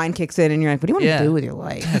get the wine kicks in, and you're like, what do you want to do with your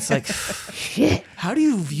life? It's like, shit. How do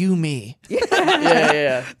you view me?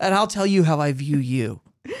 Yeah. And I'll tell you how I view you.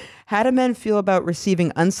 How do men feel about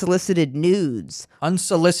receiving unsolicited nudes?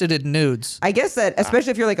 Unsolicited nudes. I guess that,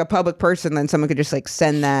 especially if you're like a public person, then someone could just like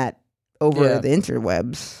send that over the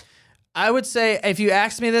interwebs. I would say if you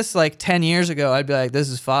asked me this like 10 years ago, I'd be like, this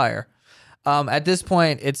is fire. At this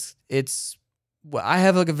point, it's I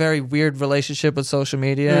have like a very weird relationship with social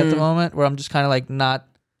media at the moment, where I'm just kind of like not,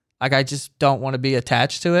 like I just don't want to be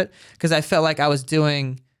attached to it, because I felt like I was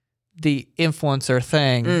doing the influencer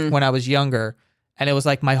thing when I was younger, and it was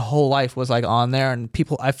like my whole life was like on there, and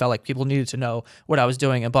I felt like people needed to know what I was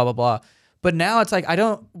doing and blah, blah, blah. But now it's like, I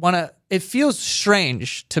don't want to, it feels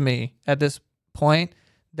strange to me at this point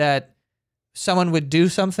that someone would do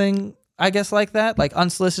something, I guess, like that, like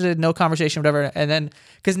unsolicited, no conversation, whatever. And then,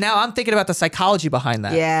 because now I'm thinking about the psychology behind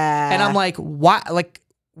that. Yeah. And I'm like, why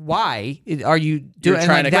are you doing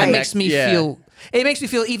trying like, to that? connect, Makes me feel. It makes me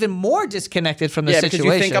feel even more disconnected from the situation.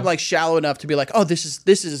 Because you think I'm like shallow enough to be like, oh, this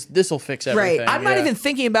will fix everything. Right. I'm not even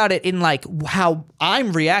thinking about it in like how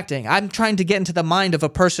I'm reacting. I'm trying to get into the mind of a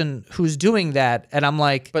person who's doing that, and I'm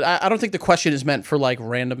like, but I don't think the question is meant for like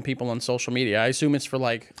random people on social media. I assume it's for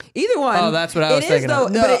like either one. Oh, that's what I was thinking. Though,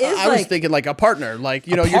 no, but it is I was thinking like a partner. Like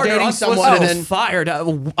you're dating someone and then fired.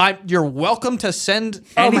 You're welcome to send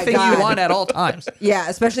anything you want at all times. Yeah,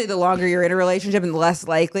 especially the longer you're in a relationship and the less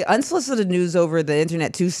likely. Unsolicited news over the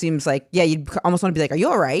internet too seems like, you'd almost want to be like, are you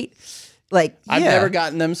all right? Like, I've never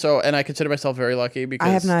gotten them, and I consider myself very lucky because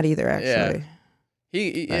I have not either, actually.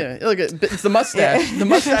 Look, it's the mustache. The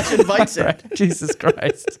mustache invites it. Jesus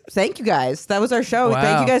Christ. Thank you guys. That was our show. Wow.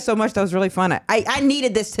 Thank you guys so much. That was really fun. I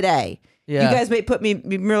needed this today. Yeah. You guys really put me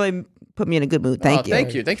in a good mood. Thank you.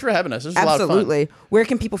 Thank you. Thanks for having us. This was a lot of fun. Absolutely. Where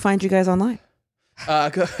can people find you guys online?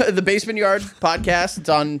 The Basement Yard podcast. It's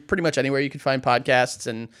on pretty much anywhere you can find podcasts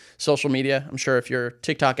and social media. I'm sure if your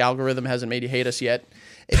TikTok algorithm hasn't made you hate us yet,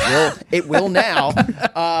 it will now.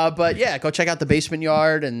 But yeah, go check out The Basement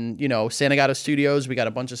Yard and, Santagato Studios. We got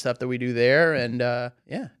a bunch of stuff that we do there. And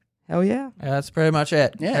yeah. Hell yeah. That's pretty much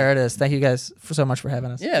it. Yeah. There it is. Thank you guys so much for having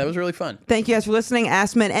us. Yeah, that was really fun. Thank you guys for listening.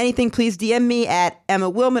 Ask Men Anything. Please DM me at Emma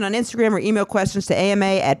Willman on Instagram or email questions to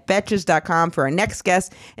ama@betches.com for our next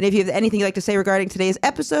guest. And if you have anything you'd like to say regarding today's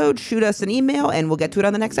episode, shoot us an email and we'll get to it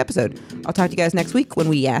on the next episode. I'll talk to you guys next week when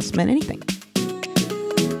we Ask Men Anything.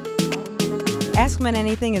 Ask Men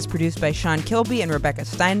Anything is produced by Sean Kilby and Rebecca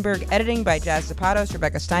Steinberg. Editing by Jazz Zapatos,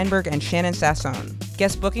 Rebecca Steinberg, and Shannon Sassone.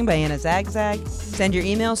 Guest booking by Anna Zagzag. Send your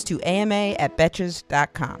emails to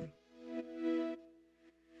ama@betches.com.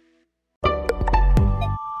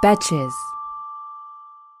 Betches.